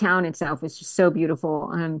God, the town itself is just so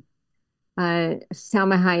beautiful.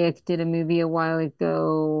 Salma Hayek did a movie a while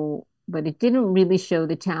ago, but it didn't really show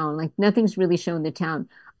the town. Like nothing's really shown the town.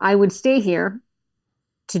 I would stay here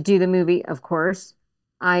to do the movie, of course.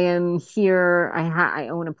 I am here. I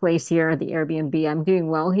own a place here at the Airbnb. I'm doing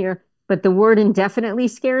well here, but the word indefinitely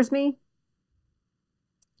scares me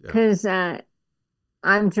Yeah. because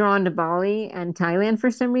I'm drawn to Bali and Thailand for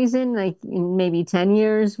some reason. Like in maybe 10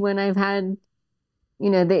 years when I've had,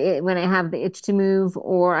 when I have the itch to move,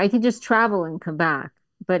 or I could just travel and come back.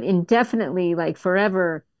 But indefinitely, like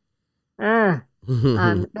forever,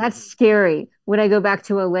 that's scary. Would I go back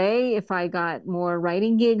to LA if I got more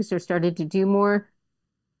writing gigs or started to do more?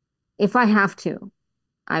 If I have to,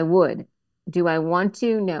 I would. Do I want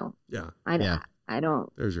to? No. Yeah. Yeah. I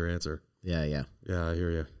don't. There's your answer. Yeah, yeah. Yeah, I hear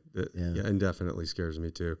you. Yeah. Indefinitely scares me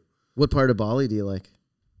too. What part of Bali do you like?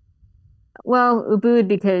 Well, Ubud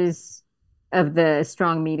because of the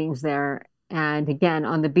strong meetings there. And again,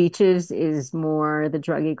 on the beaches is more the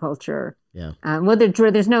druggy culture. Yeah. Well,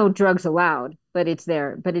 there's no drugs allowed, but it's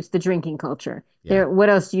there. But it's the drinking culture. Yeah. There, what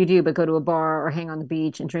else do you do but go to a bar or hang on the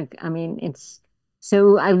beach and drink? I mean,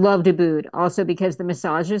 so I love Ubud also because the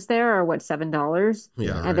massages there are what, $7,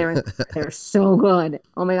 Yeah. and they're so good.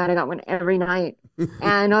 Oh my God, I got one every night.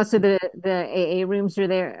 And also the AA rooms are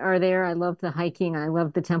there. I love the hiking. I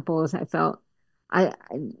love the temples. I felt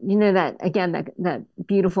that again, that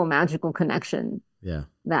beautiful magical connection Yeah.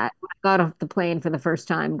 that when I got off the plane for the first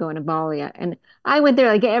time going to Bali. And I went there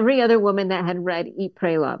like every other woman that had read Eat,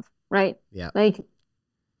 Pray, Love, right? Yeah. Like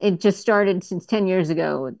it just started since 10 years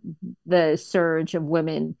ago, the surge of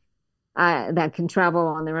women that can travel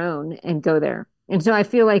on their own and go there. And so I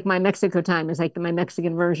feel like my Mexico time is like my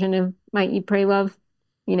Mexican version of my Eat, Pray, Love,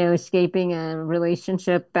 escaping a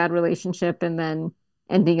bad relationship, and then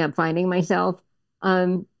ending up finding myself.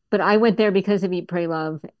 But I went there because of Eat, Pray,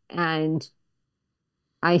 Love, and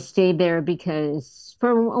I stayed there for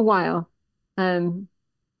a while,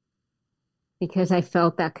 because I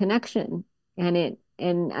felt that connection, and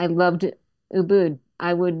I loved Ubud.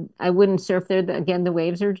 I wouldn't surf there. Again, the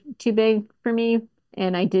waves are too big for me,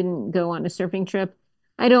 and I didn't go on a surfing trip.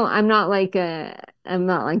 I'm not like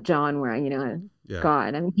John where, Yeah.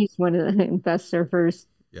 God, I mean, he's one of the best surfers.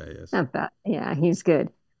 Yeah, yes. Not bad. Yeah, he's good.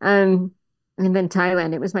 And then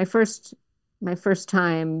Thailand, it was my first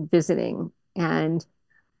time visiting, and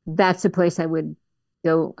that's a place I would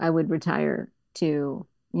go. I would retire to,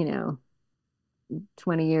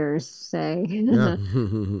 20 years, say. Yeah.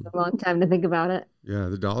 A long time to think about it. Yeah,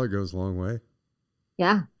 the dollar goes a long way.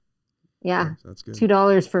 Yeah. Yeah. That's good.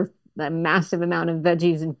 $2 for that massive amount of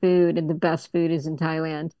veggies and food, and the best food is in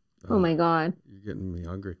Thailand. Oh my God. You're getting me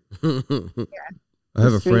hungry. Yeah. I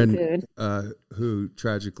have a Street friend food. who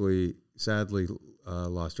sadly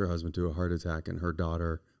lost her husband to a heart attack, and her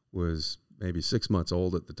daughter was maybe 6 months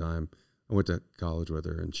old at the time. I went to college with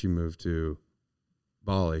her, and she moved to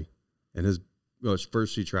Bali. And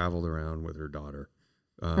first she traveled around with her daughter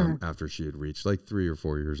after she had reached like 3 or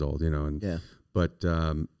 4 years old, and Yeah. but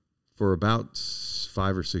for about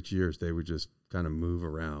 5 or 6 years, they would just kind of move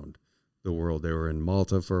around the world. They were in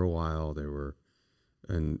Malta for a while. They were,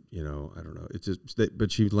 and you know, I don't know. It's just,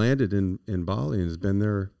 but she landed in Bali and has been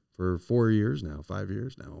there for 4 years now, 5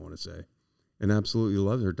 years now, I want to say, and absolutely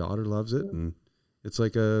loves it. Her daughter loves it, and it's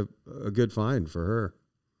like a good find for her.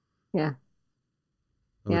 Yeah.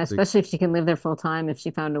 Yeah, especially if she can live there full time, if she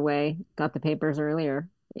found a way, got the papers earlier.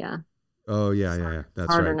 Yeah. Oh, yeah.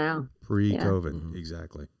 That's harder right. now. Pre-COVID,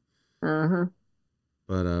 exactly. Uh-huh.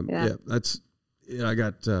 But yeah, that's, I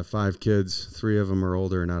got 5 kids. 3 of them are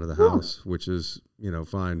older and out of the house, which is, you know,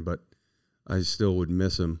 fine, but I still would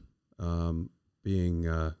miss them. Being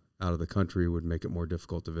out of the country would make it more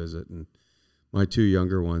difficult to visit. And my 2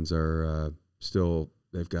 younger ones are still,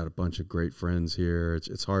 they've got a bunch of great friends here.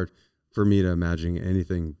 It's hard for me to imagine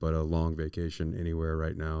anything but a long vacation anywhere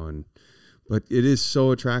right now. But it is so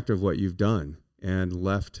attractive what you've done and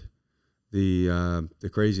left the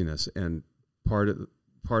craziness. And part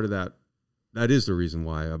of that is the reason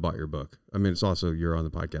why I bought your book. I mean, it's also, you're on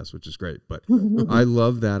the podcast, which is great, but I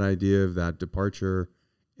love that idea of that departure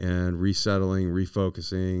and resettling,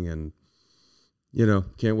 refocusing, and, you know,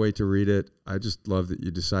 can't wait to read it. I just love that you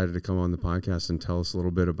decided to come on the podcast and tell us a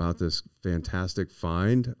little bit about this fantastic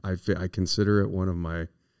find. I consider it one of my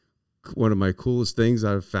coolest things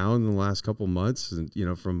I've found in the last couple months. And, you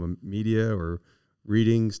know, from a media or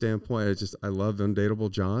reading standpoint, I love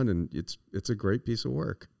Undateable John, and it's a great piece of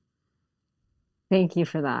work. Thank you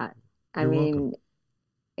for that. You're welcome.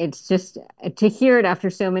 It's just to hear it after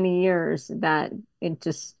so many years that it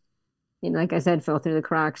just, you know, like I said, fell through the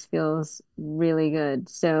cracks, feels really good.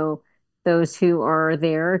 So those who are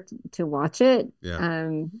there to watch it,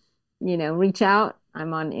 you know, reach out.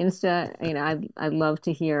 I'm on Insta. You know, I'd love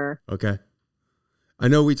to hear. Okay. I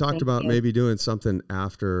know we talked about maybe doing something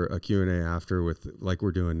after a Q&A after, with like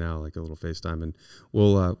we're doing now, like a little FaceTime, and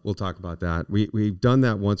we'll talk about that. We've done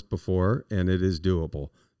that once before, and it is doable.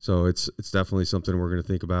 So it's definitely something we're going to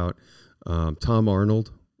think about. Tom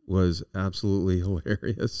Arnold was absolutely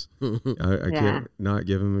hilarious. I can't not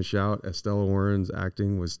give him a shout. Estella Warren's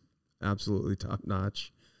acting was absolutely top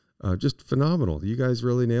notch. Just phenomenal. You guys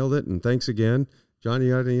really nailed it. And thanks again. John,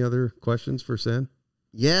 you got any other questions for Sen?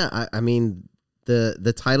 Yeah. I mean,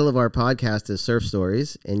 the title of our podcast is Surf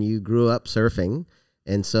Stories, and you grew up surfing.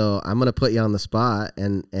 And so I'm going to put you on the spot,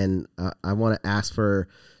 and I want to ask for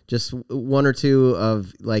just one or two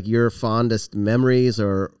of like your fondest memories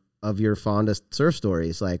or of your fondest surf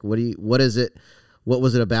stories. Like, what was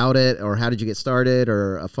it about it, or how did you get started,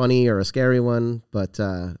 or a funny or a scary one? But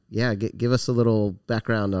give us a little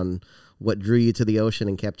background on what drew you to the ocean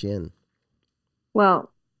and kept you in.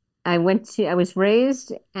 Well, I was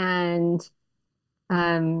raised and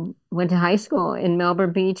went to high school in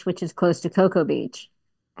Melbourne Beach, which is close to Cocoa Beach.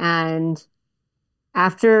 And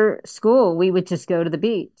after school, we would just go to the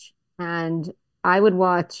beach, and I would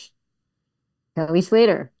watch Kelly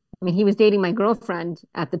Slater. I mean, he was dating my girlfriend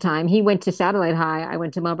at the time. He went to Satellite High. I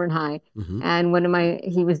went to Melbourne High, and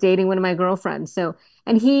he was dating one of my girlfriends. So,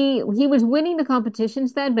 and he was winning the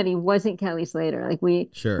competitions then, but he wasn't Kelly Slater. Like we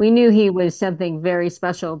knew he was something very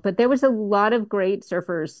special. But there was a lot of great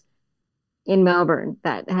surfers in Melbourne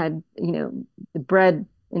that had, you know, bred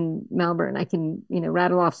in Melbourne. I can, you know,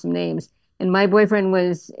 rattle off some names. And my boyfriend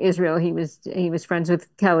was Israel. He was friends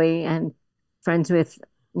with Kelly and friends with,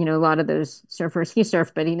 you know, a lot of those surfers. He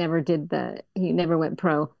surfed, but he never went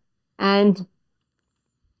pro. And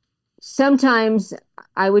sometimes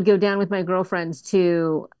I would go down with my girlfriends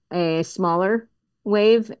to a smaller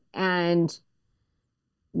wave, and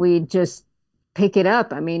we'd just pick it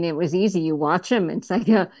up. I mean, it was easy. You watch them. It's like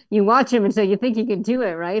you watch them, and so you think you can do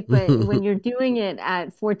it, right? But when you're doing it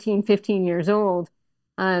at 14, 15 years old,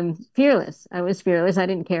 fearless. I was fearless. I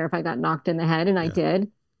didn't care if I got knocked in the head, and I did.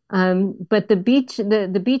 But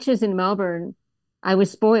the beaches in Melbourne, I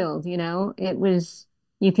was spoiled, you know. It was,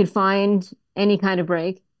 you could find any kind of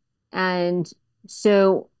break. And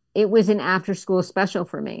so it was an after school special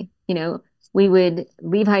for me. You know, we would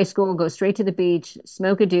leave high school, go straight to the beach,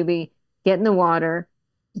 smoke a doobie, get in the water,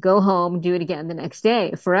 go home, do it again the next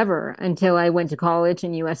day, forever, until I went to college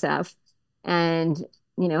in USF and,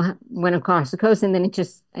 you know, went across the coast. And then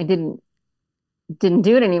I didn't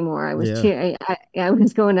do it anymore. I was I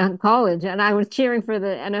was going to college, and I was cheering for the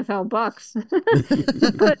NFL Bucks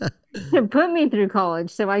to put me through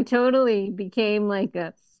college. So I totally became like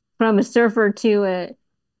from a surfer to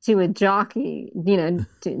a jockey, you know,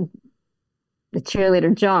 to the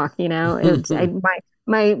cheerleader jock, you know.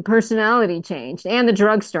 My personality changed, and the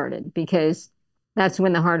drugs started, because that's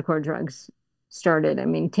when the hardcore drugs started. I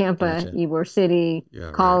mean, Tampa, Ybor City,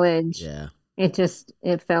 college. Yeah.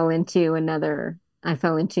 It fell into another I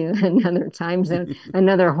fell into another time zone,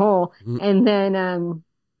 another hole. And then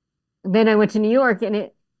I went to New York, and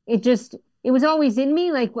it was always in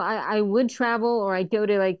me. Like I would travel, or I'd go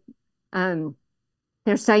to like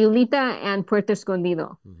there's Sayulita and Puerto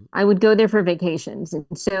Escondido. I would go there for vacations. And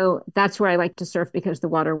so that's where I like to surf because the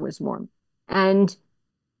water was warm.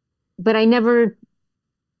 But I never,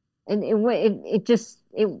 and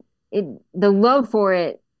the love for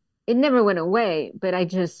it, it never went away. But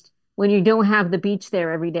when you don't have the beach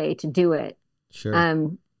there every day to do it,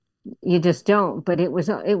 Sure. you just don't. But it was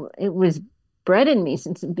bred in me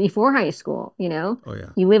since before high school, Oh yeah.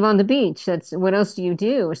 You live on the beach. What else do you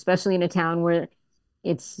do, especially in a town where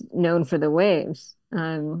it's known for the waves.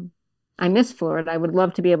 I miss Florida. I would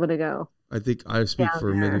love to be able to go. I think I speak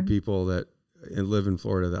for many people that live in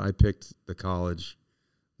Florida that I picked the college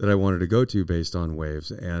that I wanted to go to based on waves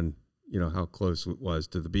and, how close it was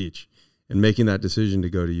to the beach. And making that decision to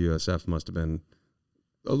go to USF must have been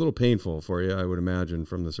a little painful for you, I would imagine,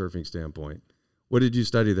 from the surfing standpoint. What did you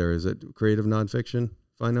study there? Is it creative nonfiction,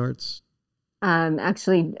 fine arts?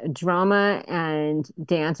 Actually, drama and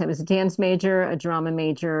dance. I was a dance major, a drama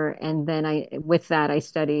major, and then with that, I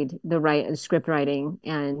studied script writing.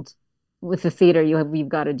 And with the theater, you've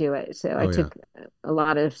got to do it. So I took a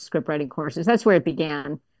lot of script writing courses. That's where it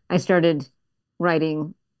began. I started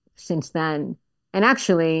writing since then. And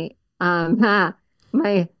actually, I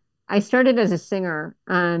started as a singer.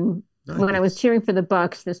 Nice. When I was cheering for the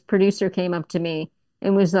Bucks, this producer came up to me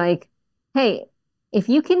and was like, "Hey, if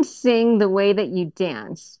you can sing the way that you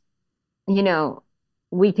dance,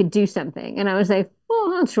 we could do something." And I was like,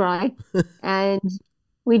 "Well, I'll try." And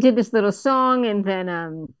we did this little song. And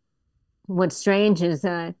then what's strange is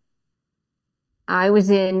I was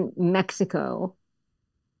in Mexico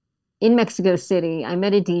City. I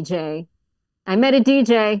met a DJ,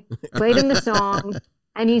 played him the song.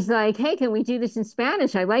 And he's like, "Hey, can we do this in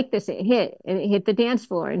Spanish? I like this." It hit the dance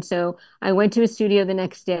floor. And so I went to his studio the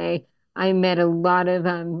next day. I met a lot of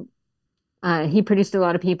he produced a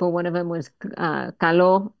lot of people. One of them was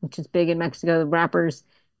Calo, which is big in Mexico, the rappers.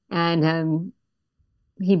 And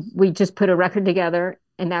we just put a record together,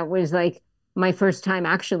 and that was like my first time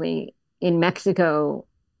actually in Mexico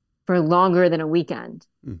for longer than a weekend.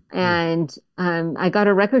 And I got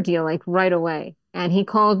a record deal like right away. And he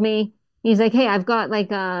called me. He's like, "Hey, I've got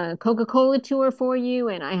like a Coca-Cola tour for you,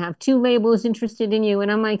 and I have 2 labels interested in you."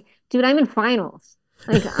 And I'm like, "Dude, I'm in finals.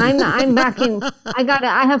 Like I'm back in,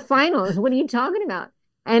 I have finals. What are you talking about?"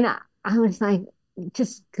 And I was like,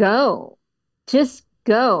 "Just go. Just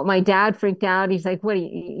go." My dad freaked out. He's like, "What,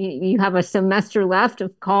 you have a semester left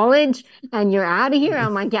of college and you're out of here?"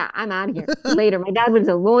 I'm like, "Yeah, I'm out of here." Later, my dad was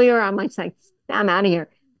a lawyer. I'm like, "I'm out of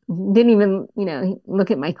here." Didn't even,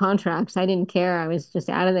 look at my contracts. I didn't care. I was just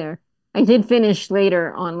out of there. I did finish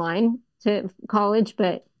later online to college,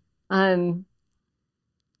 but so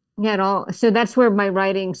that's where my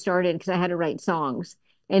writing started, because I had to write songs.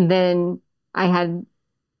 And then I had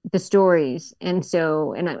the stories. And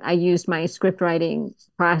I used my script writing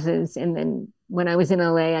classes. And then when I was in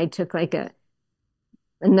LA, I took like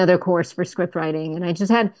another course for script writing.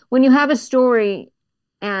 And when you have a story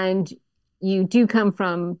and you do come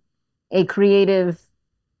from a creative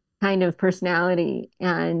kind of personality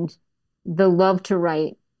and the love to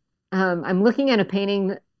write. I'm looking at a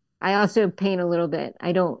painting. I also paint a little bit.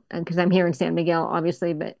 I don't, because I'm here in San Miguel,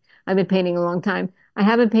 obviously, but I've been painting a long time. I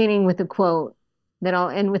have a painting with a quote that I'll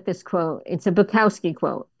end with this quote. It's a Bukowski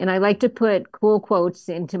quote. And I like to put cool quotes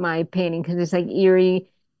into my painting because it's like eerie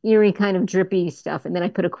kind of drippy stuff. And then I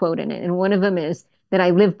put a quote in it. And one of them is that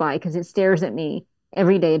I live by because it stares at me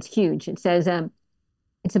every day. It's huge. It says,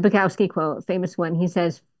 it's a Bukowski quote, a famous one. He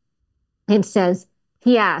says,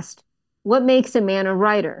 he asked, "What makes a man a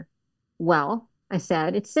writer?" "Well," I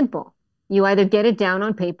said, "it's simple. You either get it down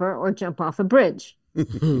on paper or jump off a bridge."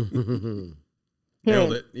 Nailed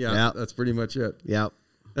it. Yeah, yep. That's pretty much it. Yep.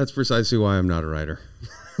 That's precisely why I'm not a writer.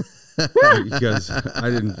 Because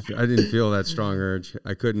I didn't feel that strong urge.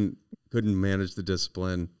 I couldn't manage the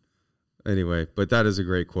discipline. Anyway, but that is a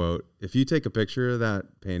great quote. If you take a picture of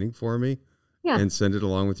that painting for me and send it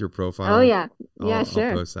along with your profile. Oh yeah. Yeah,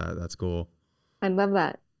 sure. I'll post that. That's cool. I love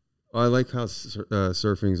that. Well, I like how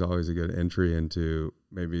surfing is always a good entry into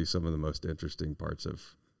maybe some of the most interesting parts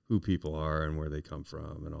of who people are and where they come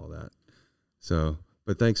from and all that. So,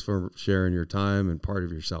 but thanks for sharing your time and part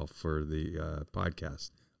of yourself for the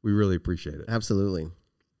podcast. We really appreciate it. Absolutely.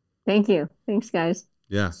 Thank you. Thanks, guys.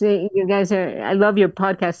 Yeah. So you guys I love your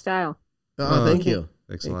podcast style. Oh, thank you.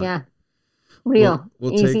 Thanks a lot. Yeah. Real.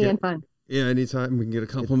 We'll easy and fun. Yeah, anytime we can get a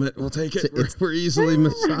compliment, we'll take it. We're easily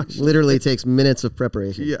massaged. Literally takes minutes of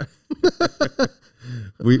preparation. Yeah.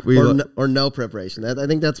 or no preparation. I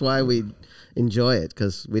think that's why we enjoy it,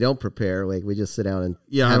 because we don't prepare. Like, we just sit down and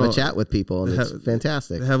have a chat with people, and it's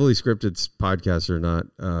fantastic. The heavily scripted podcasts are not.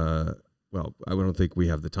 Well, I don't think we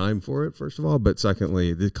have the time for it, first of all. But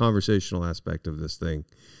secondly, the conversational aspect of this thing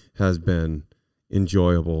has been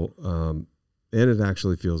enjoyable, and it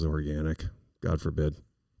actually feels organic. God forbid.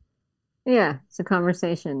 Yeah, it's a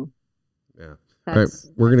conversation. Yeah. All right,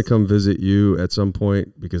 we're going to come visit you at some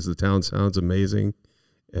point because the town sounds amazing.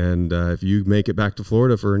 And if you make it back to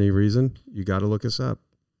Florida for any reason, you got to look us up.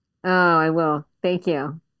 Oh, I will. Thank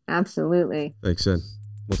you. Absolutely. Thanks, Sin.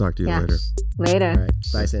 We'll talk to you later. Later. All right.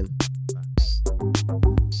 Bye, Sin.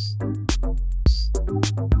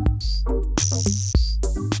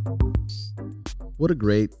 What a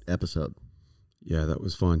great episode. Yeah, that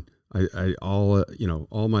was fun. All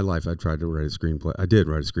my life I tried to write a screenplay. I did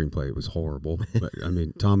write a screenplay. It was horrible, but I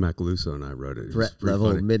mean, Tom Macaluso and I wrote it. Threat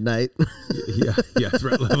Level funny. Midnight. yeah,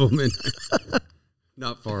 Threat Level Midnight.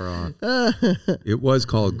 Not far off. It was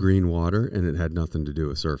called Green Water, and it had nothing to do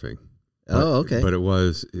with surfing. Okay. But it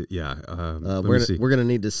was, yeah. We're gonna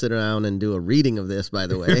need to sit down and do a reading of this, by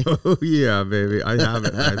the way. Oh yeah, baby, I have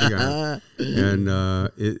it. I think I and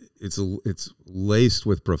it's laced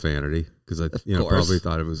with profanity because I probably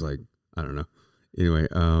thought it was like, I don't know. Anyway,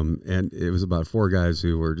 and it was about 4 guys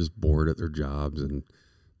who were just bored at their jobs and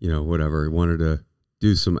whatever, wanted to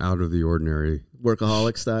do some out of the ordinary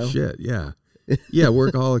workaholic style shit. Yeah,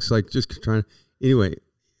 workaholics, like just trying. Anyway,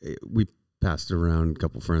 we passed it around, a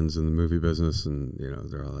couple friends in the movie business, and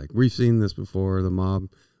they're all like, "We've seen this before. The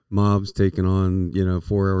mob's taking on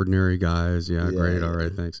 4 ordinary guys." Yeah, great. All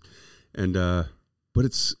right, thanks. And but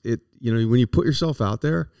when you put yourself out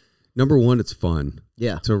there, number one, it's fun.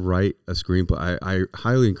 Yeah. To write a screenplay, I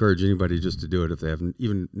highly encourage anybody just to do it if they have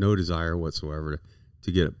even no desire whatsoever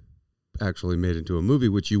to get it actually made into a movie,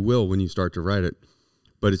 which you will when you start to write it.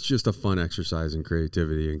 But it's just a fun exercise in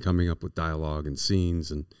creativity and coming up with dialogue and scenes,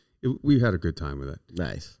 and we had a good time with it.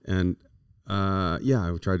 Nice. And I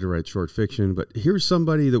tried to write short fiction, but here's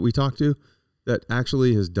somebody that we talked to that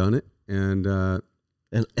actually has done it, and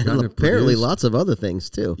apparently lots of other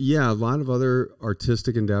things too. Yeah, a lot of other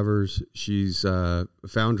artistic endeavors. She's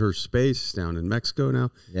found her space down in Mexico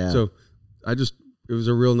now. Yeah. So it was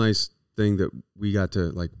a real nice thing that we got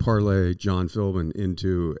to like parlay John Philbin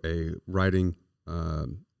into a writing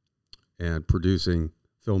and producing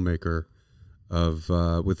filmmaker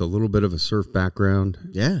with a little bit of a surf background.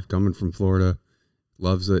 Yeah. Coming from Florida,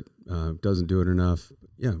 loves it, doesn't do it enough.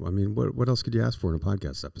 Yeah, I mean, what else could you ask for in a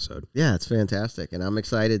podcast episode? Yeah, it's fantastic. And I'm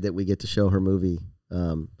excited that we get to show her movie,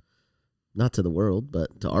 not to the world,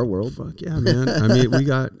 but to our world. Fuck yeah, man. I mean, we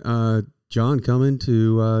got John coming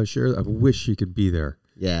to share. I wish he could be there.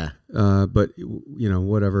 Yeah. But,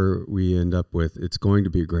 whatever we end up with, it's going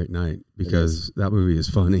to be a great night because that movie is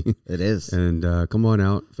funny. It is. And come on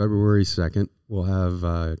out February 2nd. We'll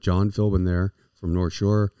have John Philbin there from North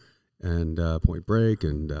Shore and Point Break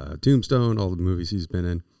and Tombstone, all the movies he's been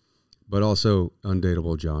in, but also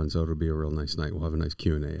Undateable John. So it'll be a real nice night. We'll have a nice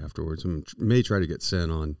Q&A afterwards. We may try to get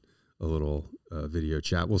Sen on a little video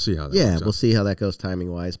chat. We'll see how that goes. We'll see how that goes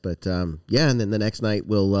timing wise. But and then the next night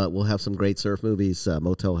we'll have some great surf movies.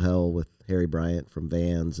 Motel Hell with Harry Bryant from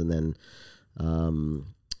Vans, and then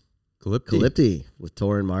Calypti with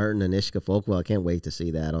Torrin Martin and Ishka Folkwell. I can't wait to see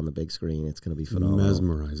that on the big screen. It's going to be phenomenal.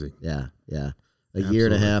 Mesmerizing. Yeah. A year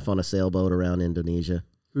and a half on a sailboat around Indonesia.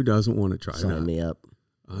 Who doesn't want to try that? Sign me up.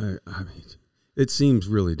 I mean, it seems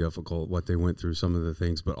really difficult what they went through, some of the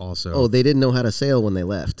things, but also... they didn't know how to sail when they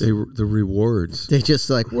left. The rewards. They just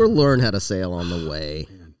we'll learn how to sail on the way.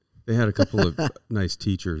 Man. They had a couple of nice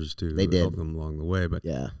teachers to help them along the way, but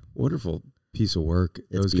wonderful piece of work.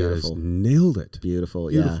 Those guys nailed it. Beautiful.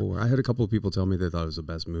 I had a couple of people tell me they thought it was the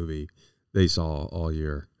best movie they saw all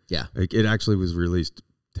year. Yeah. It actually was released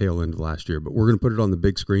tail end of last year, but we're going to put it on the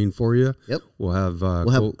big screen for you. Yep. We'll have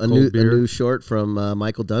a new short from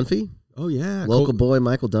Michael Dunphy. Oh yeah, local boy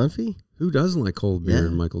Michael Dunphy. Who doesn't like cold beer?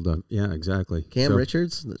 And Michael Dunphy. Yeah, exactly. Cam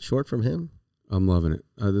Richards, short from him. I'm loving it.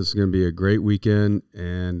 This is going to be a great weekend,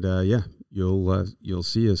 and you'll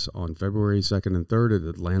see us on February 2nd and 3rd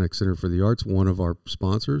at Atlantic Center for the Arts, one of our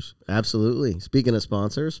sponsors. Absolutely. Speaking of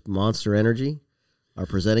sponsors, Monster Energy, our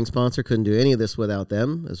presenting sponsor, couldn't do any of this without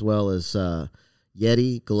them, as well as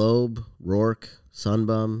Yeti, Globe, Rourke,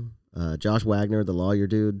 Sunbum, Josh Wagner, the lawyer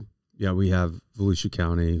dude. Yeah, we have Volusia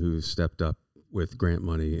County, who stepped up with grant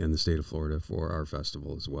money in the state of Florida for our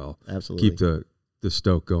festival as well. Absolutely. Keep the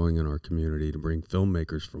stoke going in our community to bring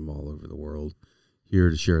filmmakers from all over the world here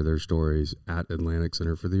to share their stories at Atlantic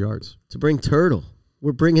Center for the Arts. To bring Turtle.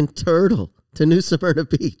 We're bringing Turtle to New Smyrna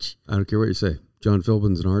Beach. I don't care what you say. John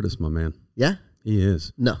Philbin's an artist, my man. Yeah. He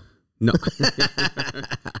is. No. No.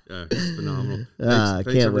 Yeah, it's phenomenal.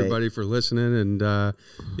 Thanks everybody for listening. And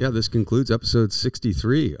this concludes episode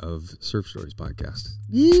 63 of Surf Stories Podcast.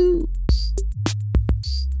 You.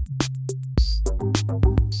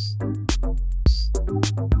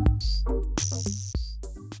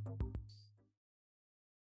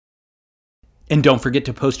 And don't forget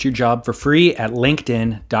to post your job for free at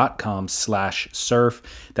linkedin.com/surf.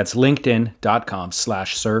 That's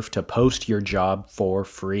linkedin.com/surf to post your job for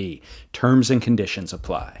free. Terms and conditions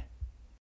apply.